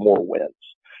invites more wins.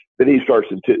 Then he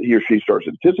or she starts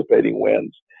anticipating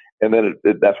wins. And then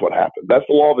that's what happens. That's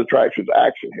the law of attraction's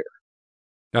action here.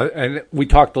 And we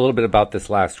talked a little bit about this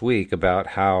last week about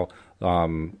how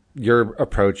your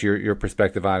approach, your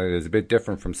perspective on it is a bit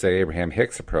different from, say, Abraham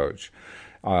Hicks' approach.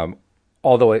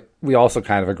 Although we also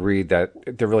kind of agreed that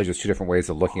they're really just two different ways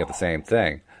of looking at the same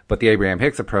thing. But the Abraham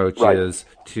Hicks approach is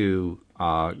to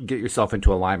get yourself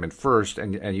into alignment first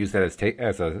and use that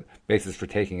as a basis for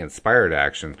taking inspired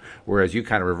action. Whereas you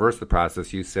kind of reverse the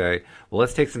process. You say, well,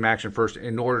 let's take some action first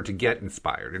in order to get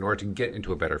inspired, in order to get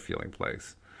into a better feeling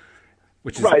place.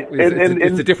 Which is right.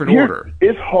 It's a different order.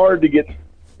 It's hard to get,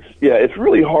 it's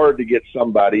really hard to get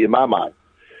somebody, in my mind,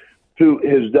 who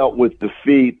has dealt with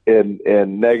defeat and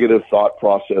negative thought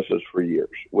processes for years.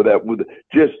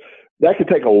 That could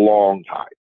take a long time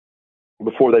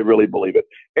before they really believe it.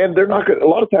 And they're not going to, a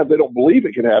lot of times they don't believe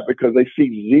it can happen because they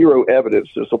see zero evidence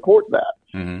to support that.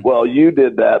 Mm-hmm. Well, you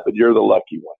did that, but you're the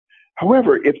lucky one.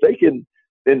 However, if they can,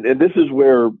 and this is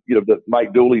where, the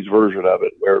Mike Dooley's version of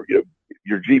it, where,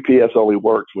 your GPS only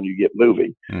works when you get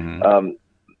moving. Mm-hmm.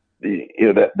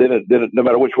 Then no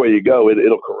matter which way you go,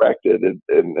 it'll correct it.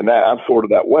 And that, I'm sort of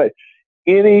that way.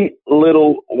 Any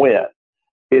little win,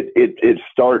 it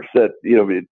starts that,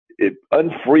 it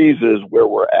unfreezes where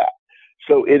we're at.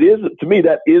 So it is, to me,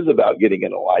 that is about getting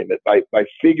in alignment by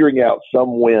figuring out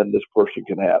some win this person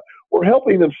can have, or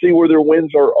helping them see where their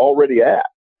wins are already at.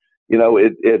 I know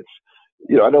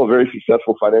a very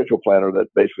successful financial planner that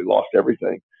basically lost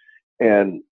everything.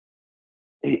 And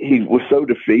he was so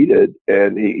defeated,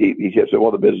 and he kept saying,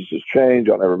 well, the business has changed.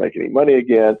 I'll never make any money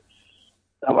again.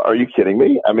 Are you kidding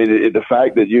me? I mean, the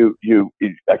fact that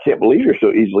I can't believe you're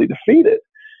so easily defeated.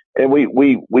 And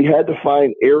we had to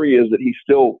find areas that he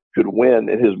still could win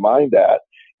in his mind at.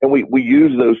 And we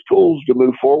used those tools to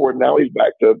move forward. Now he's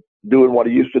back to doing what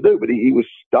he used to do, but he was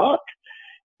stuck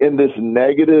in this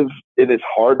negative, and it's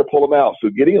hard to pull him out. So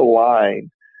getting aligned,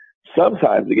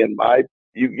 sometimes, again,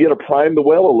 you get to prime the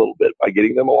well a little bit by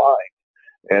getting them aligned.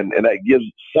 And that gives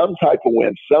some type of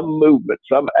win, some movement,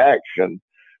 some action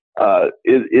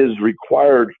is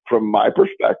required from my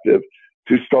perspective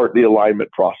to start the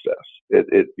alignment process.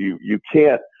 You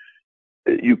can't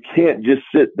just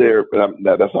sit there.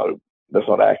 That's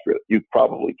not accurate. You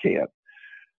probably can.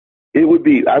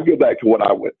 I'd go back to what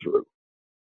I went through.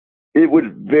 It was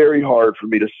very hard for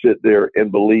me to sit there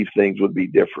and believe things would be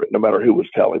different, no matter who was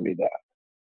telling me that,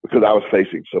 because I was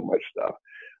facing so much stuff.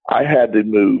 I had to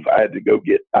move. I had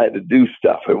to do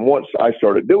stuff. And once I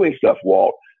started doing stuff,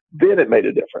 Walt, then it made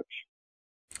a difference.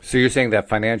 So you're saying that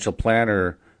financial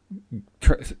planner,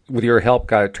 with your help,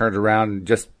 got it turned around,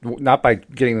 just not by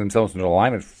getting themselves into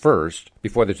alignment first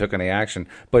before they took any action,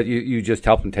 but you just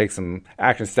helped them take some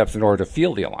action steps in order to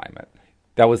feel the alignment.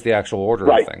 That was the actual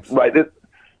order of things. Right.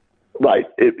 Right.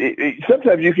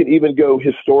 Sometimes you can even go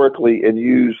historically and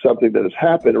use something that has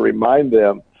happened and remind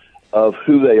them of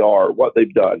who they are, what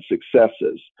they've done,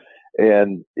 successes,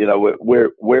 and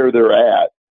where they're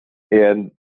at.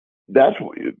 And that's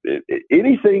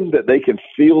anything that they can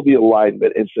feel the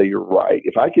alignment and say, you're right.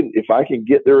 If I can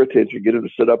get their attention, get them to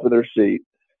sit up in their seat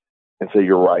and say,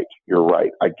 you're right,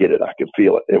 I get it, I can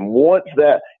feel it. And once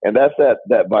that's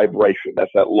that vibration,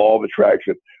 that's that law of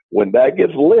attraction. When that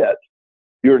gets lit,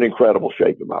 you're in incredible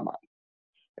shape in my mind.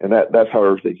 And that's how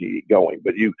everything can get going.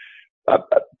 But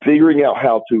figuring out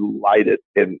how to light it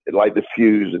and light the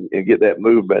fuse and get that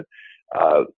movement,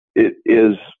 it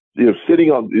is,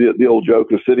 sitting on the old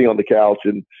joke of sitting on the couch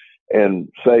and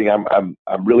saying,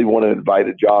 I really want to invite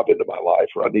a job into my life,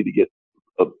 or I need to get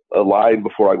a line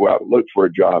before I go out and look for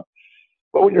a job.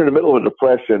 But when you're in the middle of a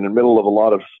depression, in the middle of a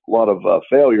lot of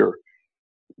failure,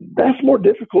 that's more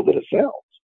difficult than it sounds.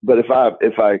 But if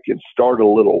I can start a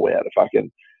little win, if I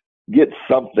can get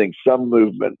something, some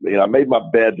movement, I made my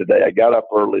bed today. I got up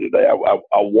early today. I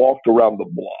walked around the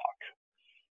block.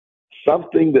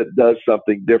 Something that does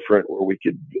something different where we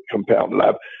could compound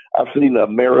it. I've seen a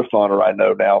marathoner I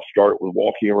know now start with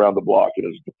walking around the block in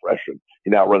his depression.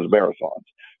 He now runs marathons.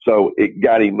 So it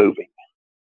got him moving.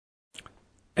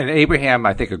 And Abraham,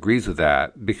 I think, agrees with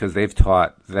that because they've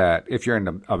taught that if you're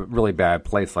in a really bad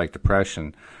place like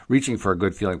depression, reaching for a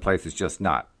good feeling place is just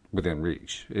not within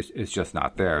reach. It's just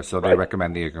not there. So they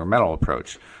recommend the incremental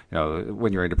approach.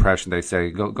 When you're in depression, they say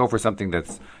go for something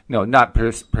that's not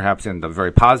perhaps in the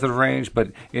very positive range,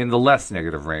 but in the less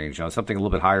negative range. Something a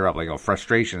little bit higher up, like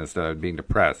frustration instead of being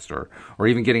depressed, or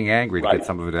even getting angry to get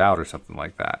some of it out, or something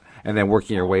like that, and then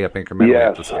working your way up incrementally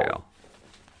up the scale.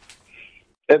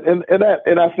 And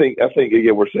I think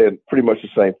again we're saying pretty much the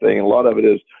same thing. And a lot of it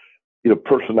is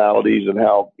personalities and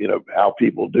how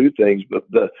people do things. But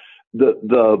the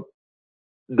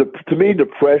to me,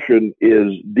 depression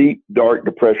is deep, dark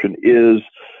depression is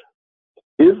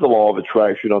the law of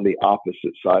attraction on the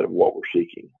opposite side of what we're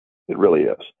seeking. It really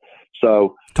is.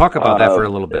 So talk about that for a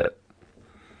little bit.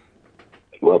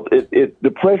 Well,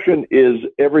 depression is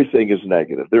everything is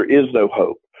negative. There is no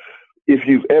hope. If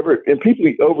you've ever, and people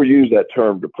overuse that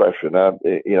term depression,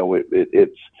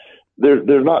 it's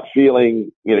they're not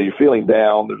feeling, you're feeling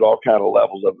down. There's all kind of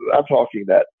levels of it. I'm talking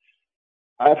that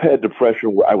I've had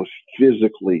depression where I was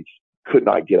physically could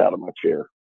not get out of my chair.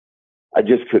 I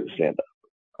just couldn't stand up.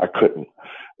 I couldn't.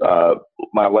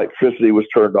 My electricity was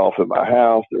turned off in my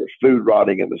house. There was food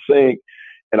rotting in the sink,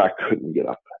 and I couldn't get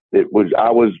up.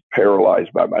 I was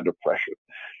paralyzed by my depression.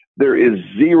 There is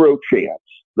zero chance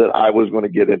that I was going to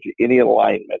get into any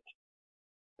alignment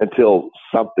until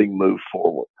something moved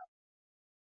forward.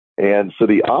 And so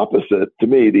the opposite, to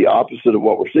me, the opposite of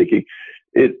what we're seeking,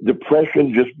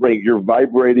 depression just brings, you're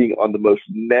vibrating on the most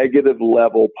negative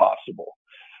level possible.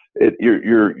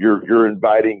 You're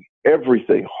inviting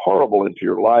everything horrible into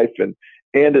your life, and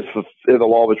it's the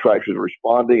law of attraction is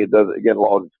responding. It doesn't, again,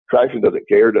 law of attraction doesn't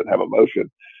care, doesn't have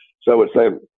emotion. So it's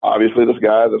saying, obviously this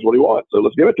guy, that's what he wants. So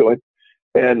let's give it to him.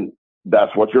 And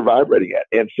that's what you're vibrating at.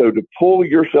 And so to pull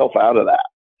yourself out of that,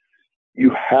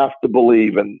 you have to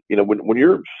believe in, when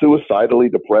you're suicidally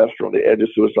depressed or on the edge of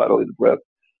suicidally depressed,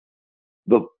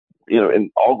 in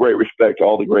all great respect to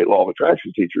all the great law of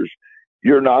attraction teachers,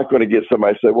 you're not going to get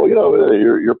somebody say, well,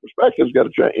 your perspective's got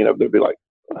to change. They'll be like,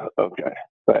 okay,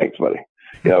 thanks, buddy.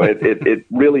 It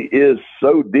really is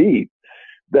so deep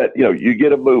that, you get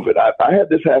to move it. I had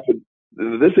this happen.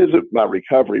 This isn't my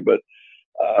recovery, but,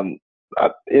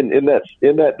 in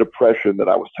that depression that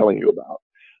I was telling you about,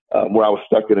 where I was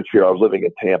stuck in a chair, I was living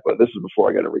in Tampa. This is before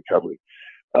I got a recovery,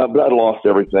 but I'd lost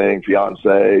everything,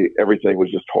 fiance, everything was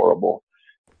just horrible.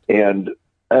 And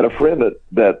I had a friend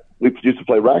that we used to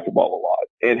play racquetball a lot,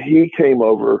 and he came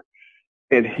over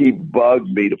and he bugged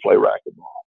me to play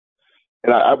racquetball.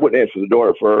 And I wouldn't answer the door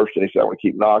at first, and he said, I want to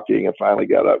keep knocking, and finally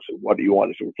got up and said, what do you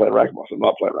want? He said, we're playing racquetball. I said, I'm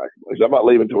not playing racquetball. He said, I'm not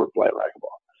leaving until we're playing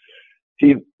racquetball.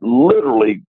 He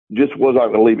literally just was not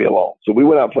going to leave me alone. So we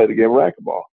went out and played a game of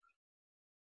racquetball.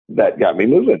 That got me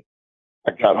moving.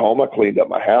 I got home. I cleaned up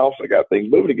my house. I got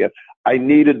things moving again. I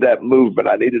needed that movement.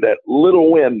 I needed that little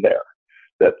win there.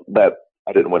 That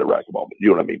I didn't win at racquetball, but you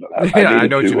know what I mean by that. I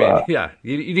know what you mean. Yeah,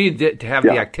 you need to have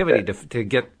the activity to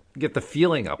get the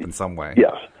feeling up in some way.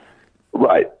 Yes,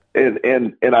 right.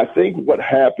 And I think what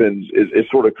happens is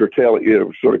sort of curtailing,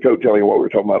 sort of coattailing what we were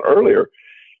talking about earlier,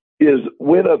 is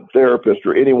when a therapist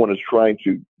or anyone is trying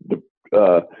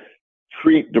to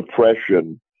treat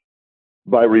depression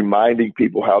by reminding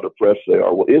people how depressed they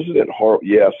are. Well, isn't it hard?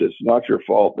 Yes, it's not your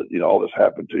fault that all this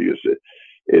happened to you.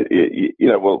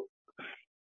 Well,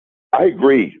 I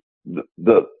agree. It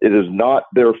is not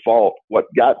their fault what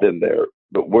got them there,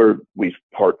 but where we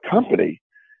part company,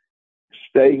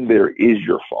 staying there is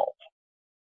your fault.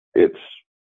 It's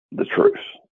the truth,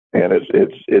 and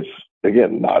it's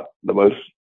again not the most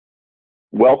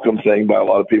welcome thing by a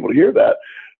lot of people to hear that.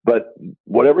 But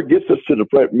whatever gets us to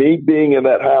depression, me being in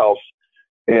that house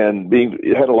and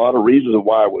it had a lot of reasons of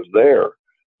why I was there.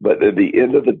 But at the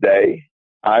end of the day,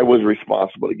 I was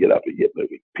responsible to get up and get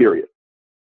moving, period.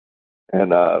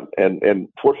 And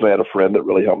fortunately I had a friend that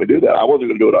really helped me do that. I wasn't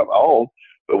going to do it on my own,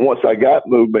 but once I got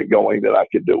movement going, then I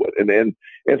could do it. And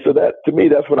so that, to me,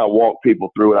 that's when I walk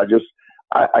people through it.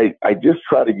 I just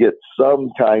try to get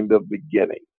some kind of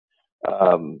beginning,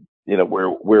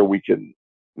 where we can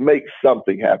make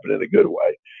something happen in a good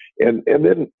way. And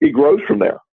then it grows from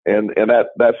there. And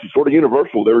that's sort of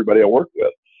universal with everybody I work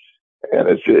with. And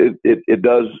it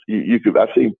does, I've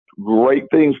seen great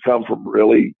things come from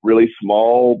really, really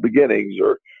small beginnings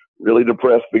or really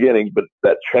depressed beginnings, but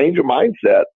that change of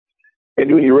mindset.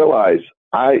 And when you realize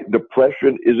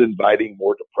depression is inviting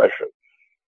more depression,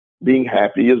 being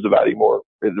happy is inviting more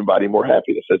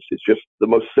happiness. It's just the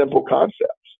most simple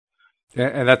concepts.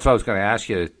 And that's what I was going to ask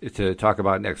you to talk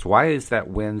about next. Why is that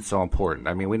win so important?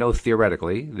 I mean, we know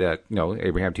theoretically that,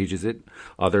 Abraham teaches it.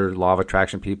 Other law of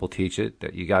attraction people teach it,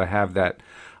 that you got to have that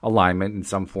alignment in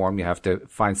some form. You have to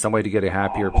find some way to get a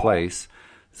happier place,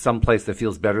 some place that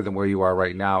feels better than where you are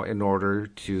right now in order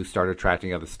to start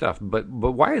attracting other stuff. But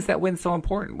why is that win so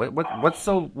important?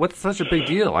 What's such a big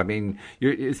deal? I mean,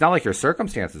 it's not like your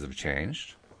circumstances have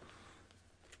changed.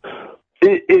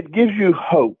 It gives you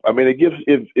hope. I mean, it gives,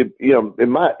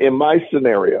 in my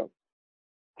scenario,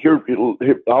 here,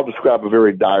 I'll describe a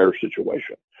very dire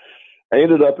situation. I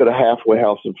ended up at a halfway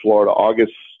house in Florida,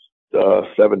 August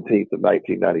 17th of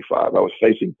 1995. I was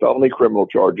facing felony criminal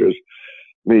charges.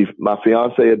 My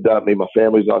fiance had dumped me. My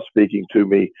family's not speaking to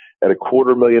me. At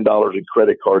 $250,000 in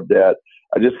credit card debt.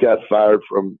 I just got fired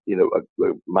from,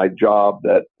 my job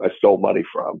that I stole money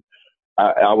from.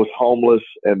 I was homeless,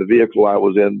 and the vehicle I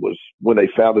was in was when they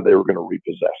found that they were going to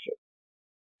repossess it.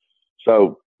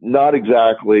 So not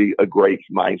exactly a great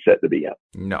mindset to be in.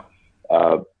 No.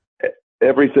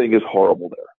 Everything is horrible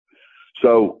there.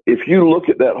 So if you look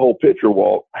at that whole picture,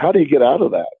 Walt, how do you get out of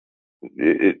that?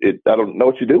 I don't know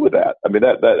what you do with that. I mean,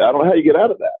 I don't know how you get out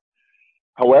of that.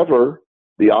 However,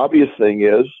 the obvious thing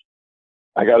is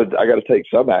I got to take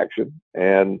some action,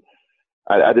 and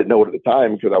I didn't know it at the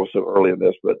time because I was so early in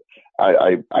this, but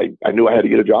I knew I had to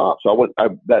get a job. So I went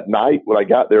that night when I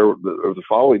got there, or the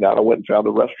following night, I went and found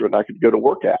a restaurant I could go to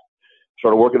work at.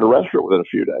 Started working at a restaurant within a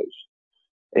few days.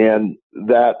 And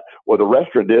what the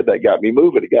restaurant did, that got me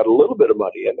moving. It got a little bit of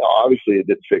money. And now obviously it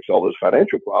didn't fix all those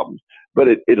financial problems, but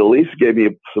it at least gave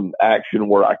me some action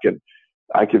where I can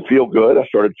feel good. I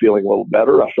started feeling a little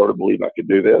better. I started believing I could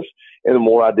do this. And the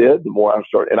more I did, the more I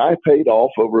started. And I paid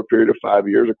off over a period of 5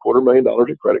 years, $250,000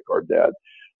 in credit card debt.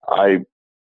 I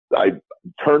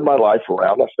turned my life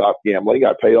around. I stopped gambling.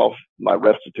 I paid off my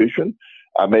restitution.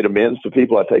 I made amends to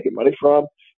people I'd taken money from.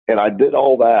 And I did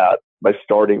all that by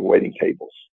starting waiting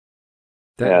tables.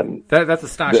 That's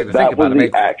astonishing to think that about.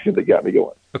 Was the action that got me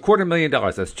going.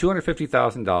 $250,000, that's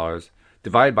 $250,000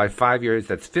 divided by 5 years.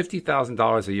 That's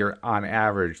 $50,000 a year on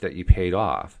average that you paid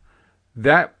off.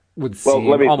 That would seem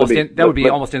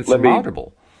almost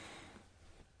insurmountable.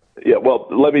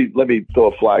 Let me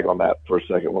throw a flag on that for a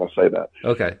second when I say that.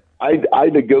 Okay. I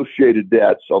negotiated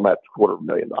debts on that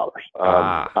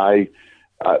 $250,000.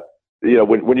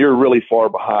 When you're really far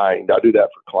behind, I do that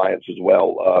for clients as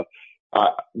well.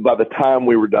 By the time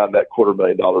we were done, that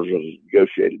 $250,000 was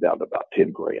negotiated down to about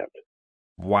 $10,000.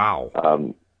 Wow.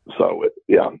 But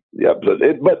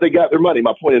they got their money.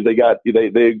 My point is they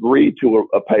agreed to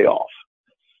a payoff.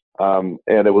 And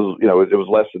it was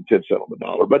less than 10 cents on the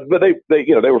dollar, but they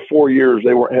were 4 years,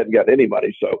 hadn't gotten any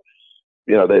money. So,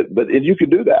 but you can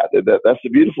do that. That's the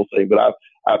beautiful thing. But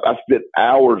I spent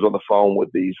hours on the phone with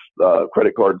these,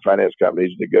 credit card and finance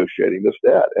companies negotiating this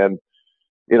debt. And,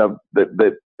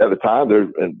 at the time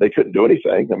they couldn't do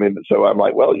anything. I mean, so I'm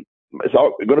like, well, it's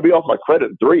all going to be off my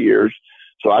credit in 3 years,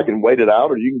 so I can wait it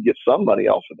out, or you can get some money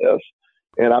off of this.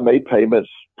 And I made payments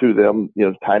to them,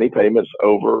 tiny payments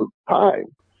over time.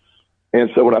 And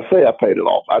so when I say I paid it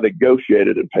off, I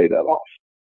negotiated and paid that off.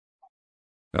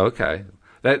 Okay.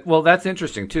 That's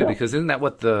interesting too, because isn't that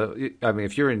what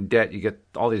if you're in debt, you get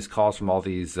all these calls from all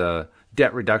these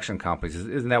debt reduction companies.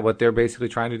 Isn't that what they're basically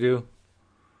trying to do?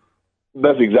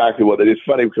 That's exactly what it is.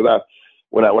 Funny because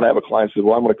when I have a client says,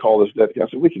 well, I'm going to call this debt, I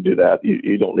said, we can do that.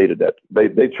 You don't need a debt.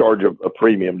 They charge a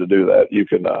premium to do that. You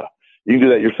can do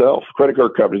that yourself. Credit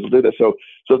card companies will do that. So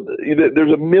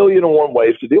there's a million and one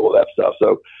ways to deal with that stuff.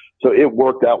 So it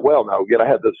worked out well. Now again, I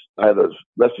had this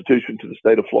restitution to the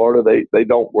state of Florida. They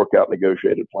don't work out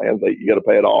negotiated plans. You got to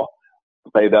pay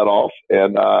that off.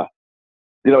 And,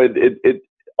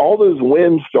 all those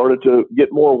wins started to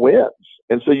get more wins.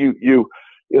 And so you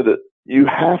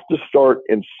have to start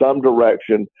in some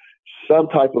direction, some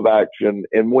type of action.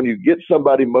 And when you get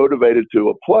somebody motivated to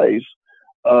a place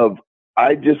of,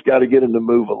 I just got to get them to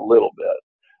move a little bit,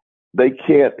 they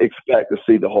can't expect to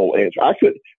see the whole answer.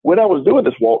 When I was doing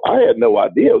this, Walt, I had no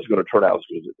idea it was going to turn out as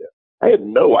good as it did. I had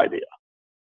no idea,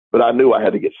 but I knew I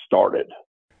had to get started.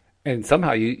 And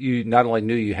somehow you not only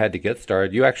knew you had to get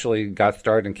started, you actually got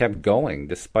started and kept going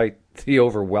despite the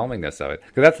overwhelmingness of it.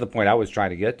 Because that's the point I was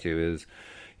trying to get to is,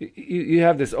 you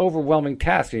have this overwhelming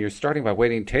task, and you're starting by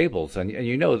waiting tables, and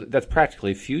you know that's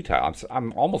practically futile.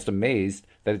 I'm almost amazed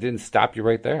that it didn't stop you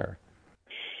right there.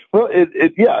 Well,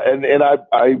 yeah, and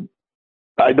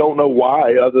I don't know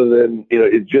why, other than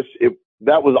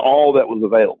that was all that was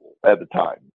available at the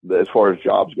time as far as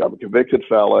jobs go. I'm a convicted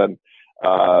felon.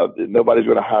 Nobody's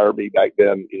going to hire me back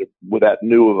then with that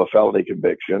new of a felony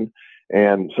conviction.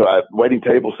 And so waiting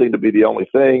tables seemed to be the only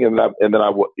thing. And then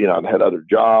I had other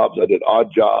jobs. I did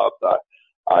odd jobs.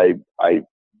 I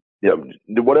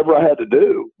did whatever I had to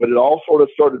do, but it all sort of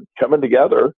started coming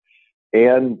together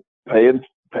and paying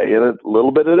a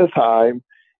little bit at a time.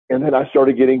 And then I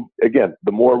started getting, again,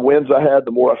 the more wins I had,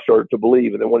 the more I started to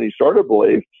believe. And then when you started to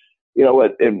believe,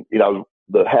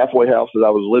 the halfway house that I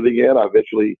was living in, I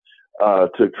eventually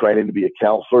took training to be a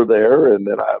counselor there. And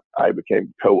then I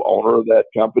became co-owner of that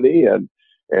company, and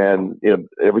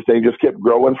everything just kept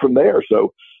growing from there.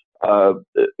 So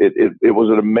it was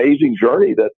an amazing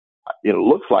journey that,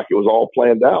 looks like it was all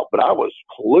planned out, but I was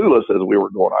clueless as we were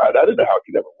going. I didn't know how it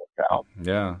could ever work out.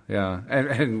 Yeah.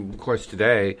 And of course,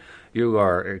 today you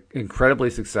are incredibly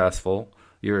successable.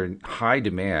 You're in high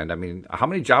demand. I mean, how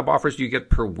many job offers do you get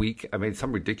per week? I mean,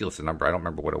 some ridiculous number. I don't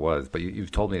remember what it was, but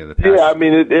you've told me in the past. Yeah, I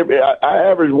mean, I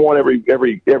average one every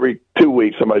 2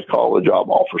 weeks. Somebody's calling a job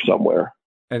offer somewhere.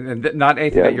 And not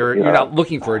anything that you're not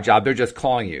looking for a job. They're just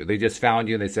calling you. They just found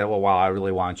you and they said, "Well, wow, I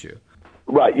really want you."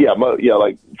 Right. Yeah.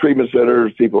 Like treatment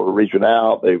centers, people are reaching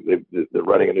out. They're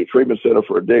running a new treatment center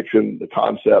for addiction. The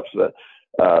concepts that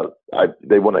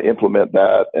they want to implement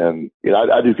that, and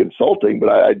I do consulting, but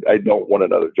I don't want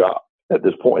another job at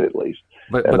this point, at least.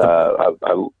 I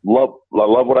love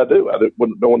what I do. I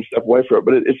don't want to step away from it.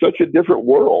 But it's such a different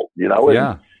world,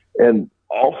 And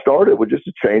all started with just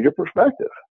a change of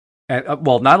perspective. And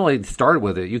not only started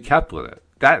with it, you kept with it.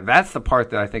 That's the part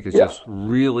that I think is just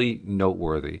really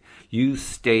noteworthy. You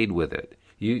stayed with it.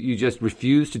 You just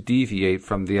refused to deviate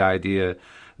from the idea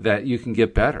that you can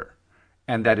get better,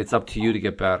 and that it's up to you to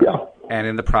get better. Yeah. And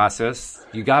in the process,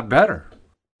 you got better.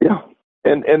 Yeah.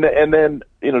 And then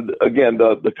again,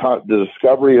 the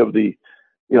discovery of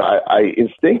I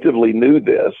instinctively knew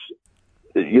this,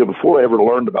 before I ever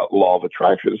learned about the law of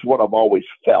attraction. It's what I've always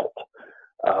felt.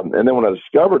 And then when I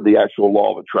discovered the actual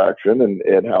law of attraction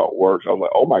and how it works, I was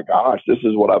like, oh my gosh, this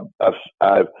is what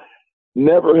I've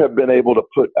never have been able to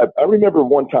put. I remember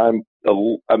one time,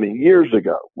 years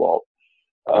ago, Walt,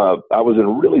 I was in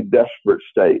a really desperate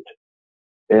state.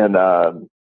 And I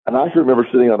can remember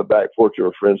sitting on the back porch of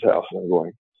a friend's house and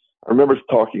I remember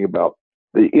talking about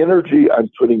the energy I'm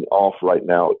putting off right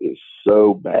now is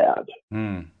so bad.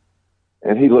 Mm.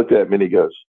 And he looked at me and he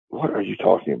goes, "What are you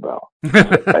talking about?"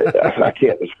 I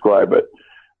can't describe it.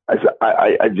 I said,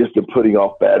 I just am putting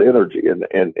off bad energy. And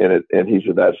he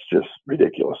said, "That's just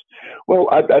ridiculous." Well,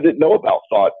 I didn't know about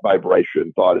thought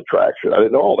vibration, thought attraction. I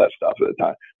didn't know all that stuff at the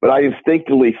time, but I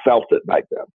instinctively felt it back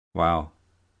then. Wow.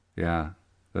 Yeah.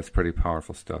 That's pretty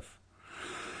powerful stuff.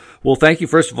 Well, thank you,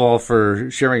 first of all,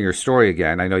 for sharing your story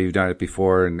again. I know you've done it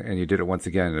before, and you did it once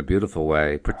again in a beautiful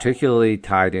way, particularly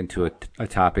tied into a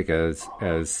topic as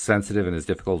sensitive and as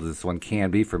difficult as this one can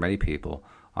be for many people.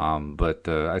 But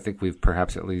I think we've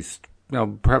perhaps at least,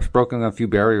 perhaps broken a few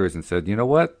barriers and said, you know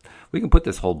what? We can put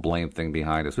this whole blame thing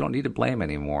behind us. We don't need to blame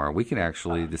anymore. We can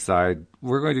actually decide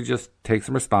we're going to just take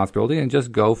some responsibility and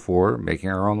just go for making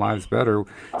our own lives better.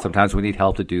 Sometimes we need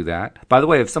help to do that. By the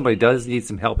way, if somebody does need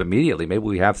some help immediately, maybe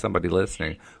we have somebody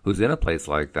listening who's in a place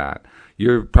like that.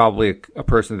 You're probably a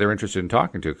person they're interested in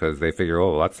talking to because they figure,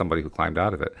 oh, well, that's somebody who climbed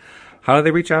out of it. How do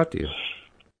they reach out to you?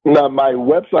 Now, my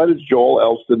website is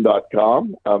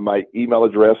joelelston.com. My email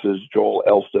address is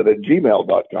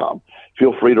joelelston@gmail.com.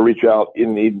 Feel free to reach out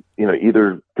in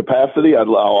either capacity.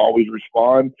 I'll always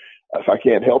respond. If I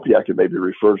can't help you, I can maybe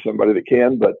refer somebody that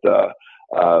can. But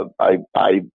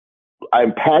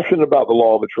I'm passionate about the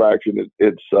law of attraction.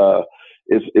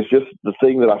 It's just the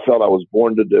thing that I felt I was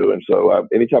born to do. And so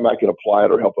anytime I can apply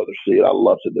it or help others see it, I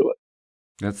love to do it.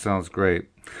 That sounds great.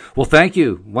 Well, thank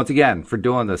you once again for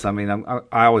doing this. I mean,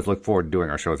 I always look forward to doing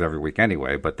our shows every week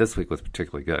anyway, but this week was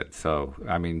particularly good. So,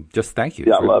 I mean, just thank you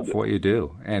for what you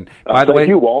do. And by the way, thank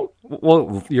you, Walt.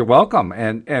 Well, you're welcome.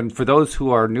 And for those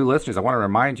who are new listeners, I want to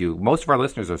remind you, most of our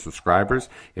listeners are subscribers.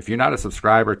 If you're not a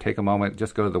subscriber, take a moment,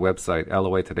 just go to the website,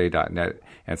 loatoday.net,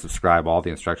 and subscribe. All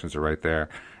the instructions are right there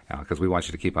because we want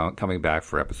you to keep on coming back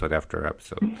for episode after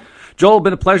episode. Joel,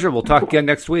 been a pleasure. We'll talk again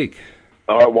next week.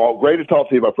 All right, Walt. Great to talk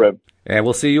to you, my friend. And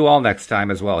we'll see you all next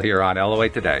time as well here on LOA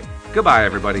Today. Goodbye,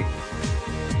 everybody.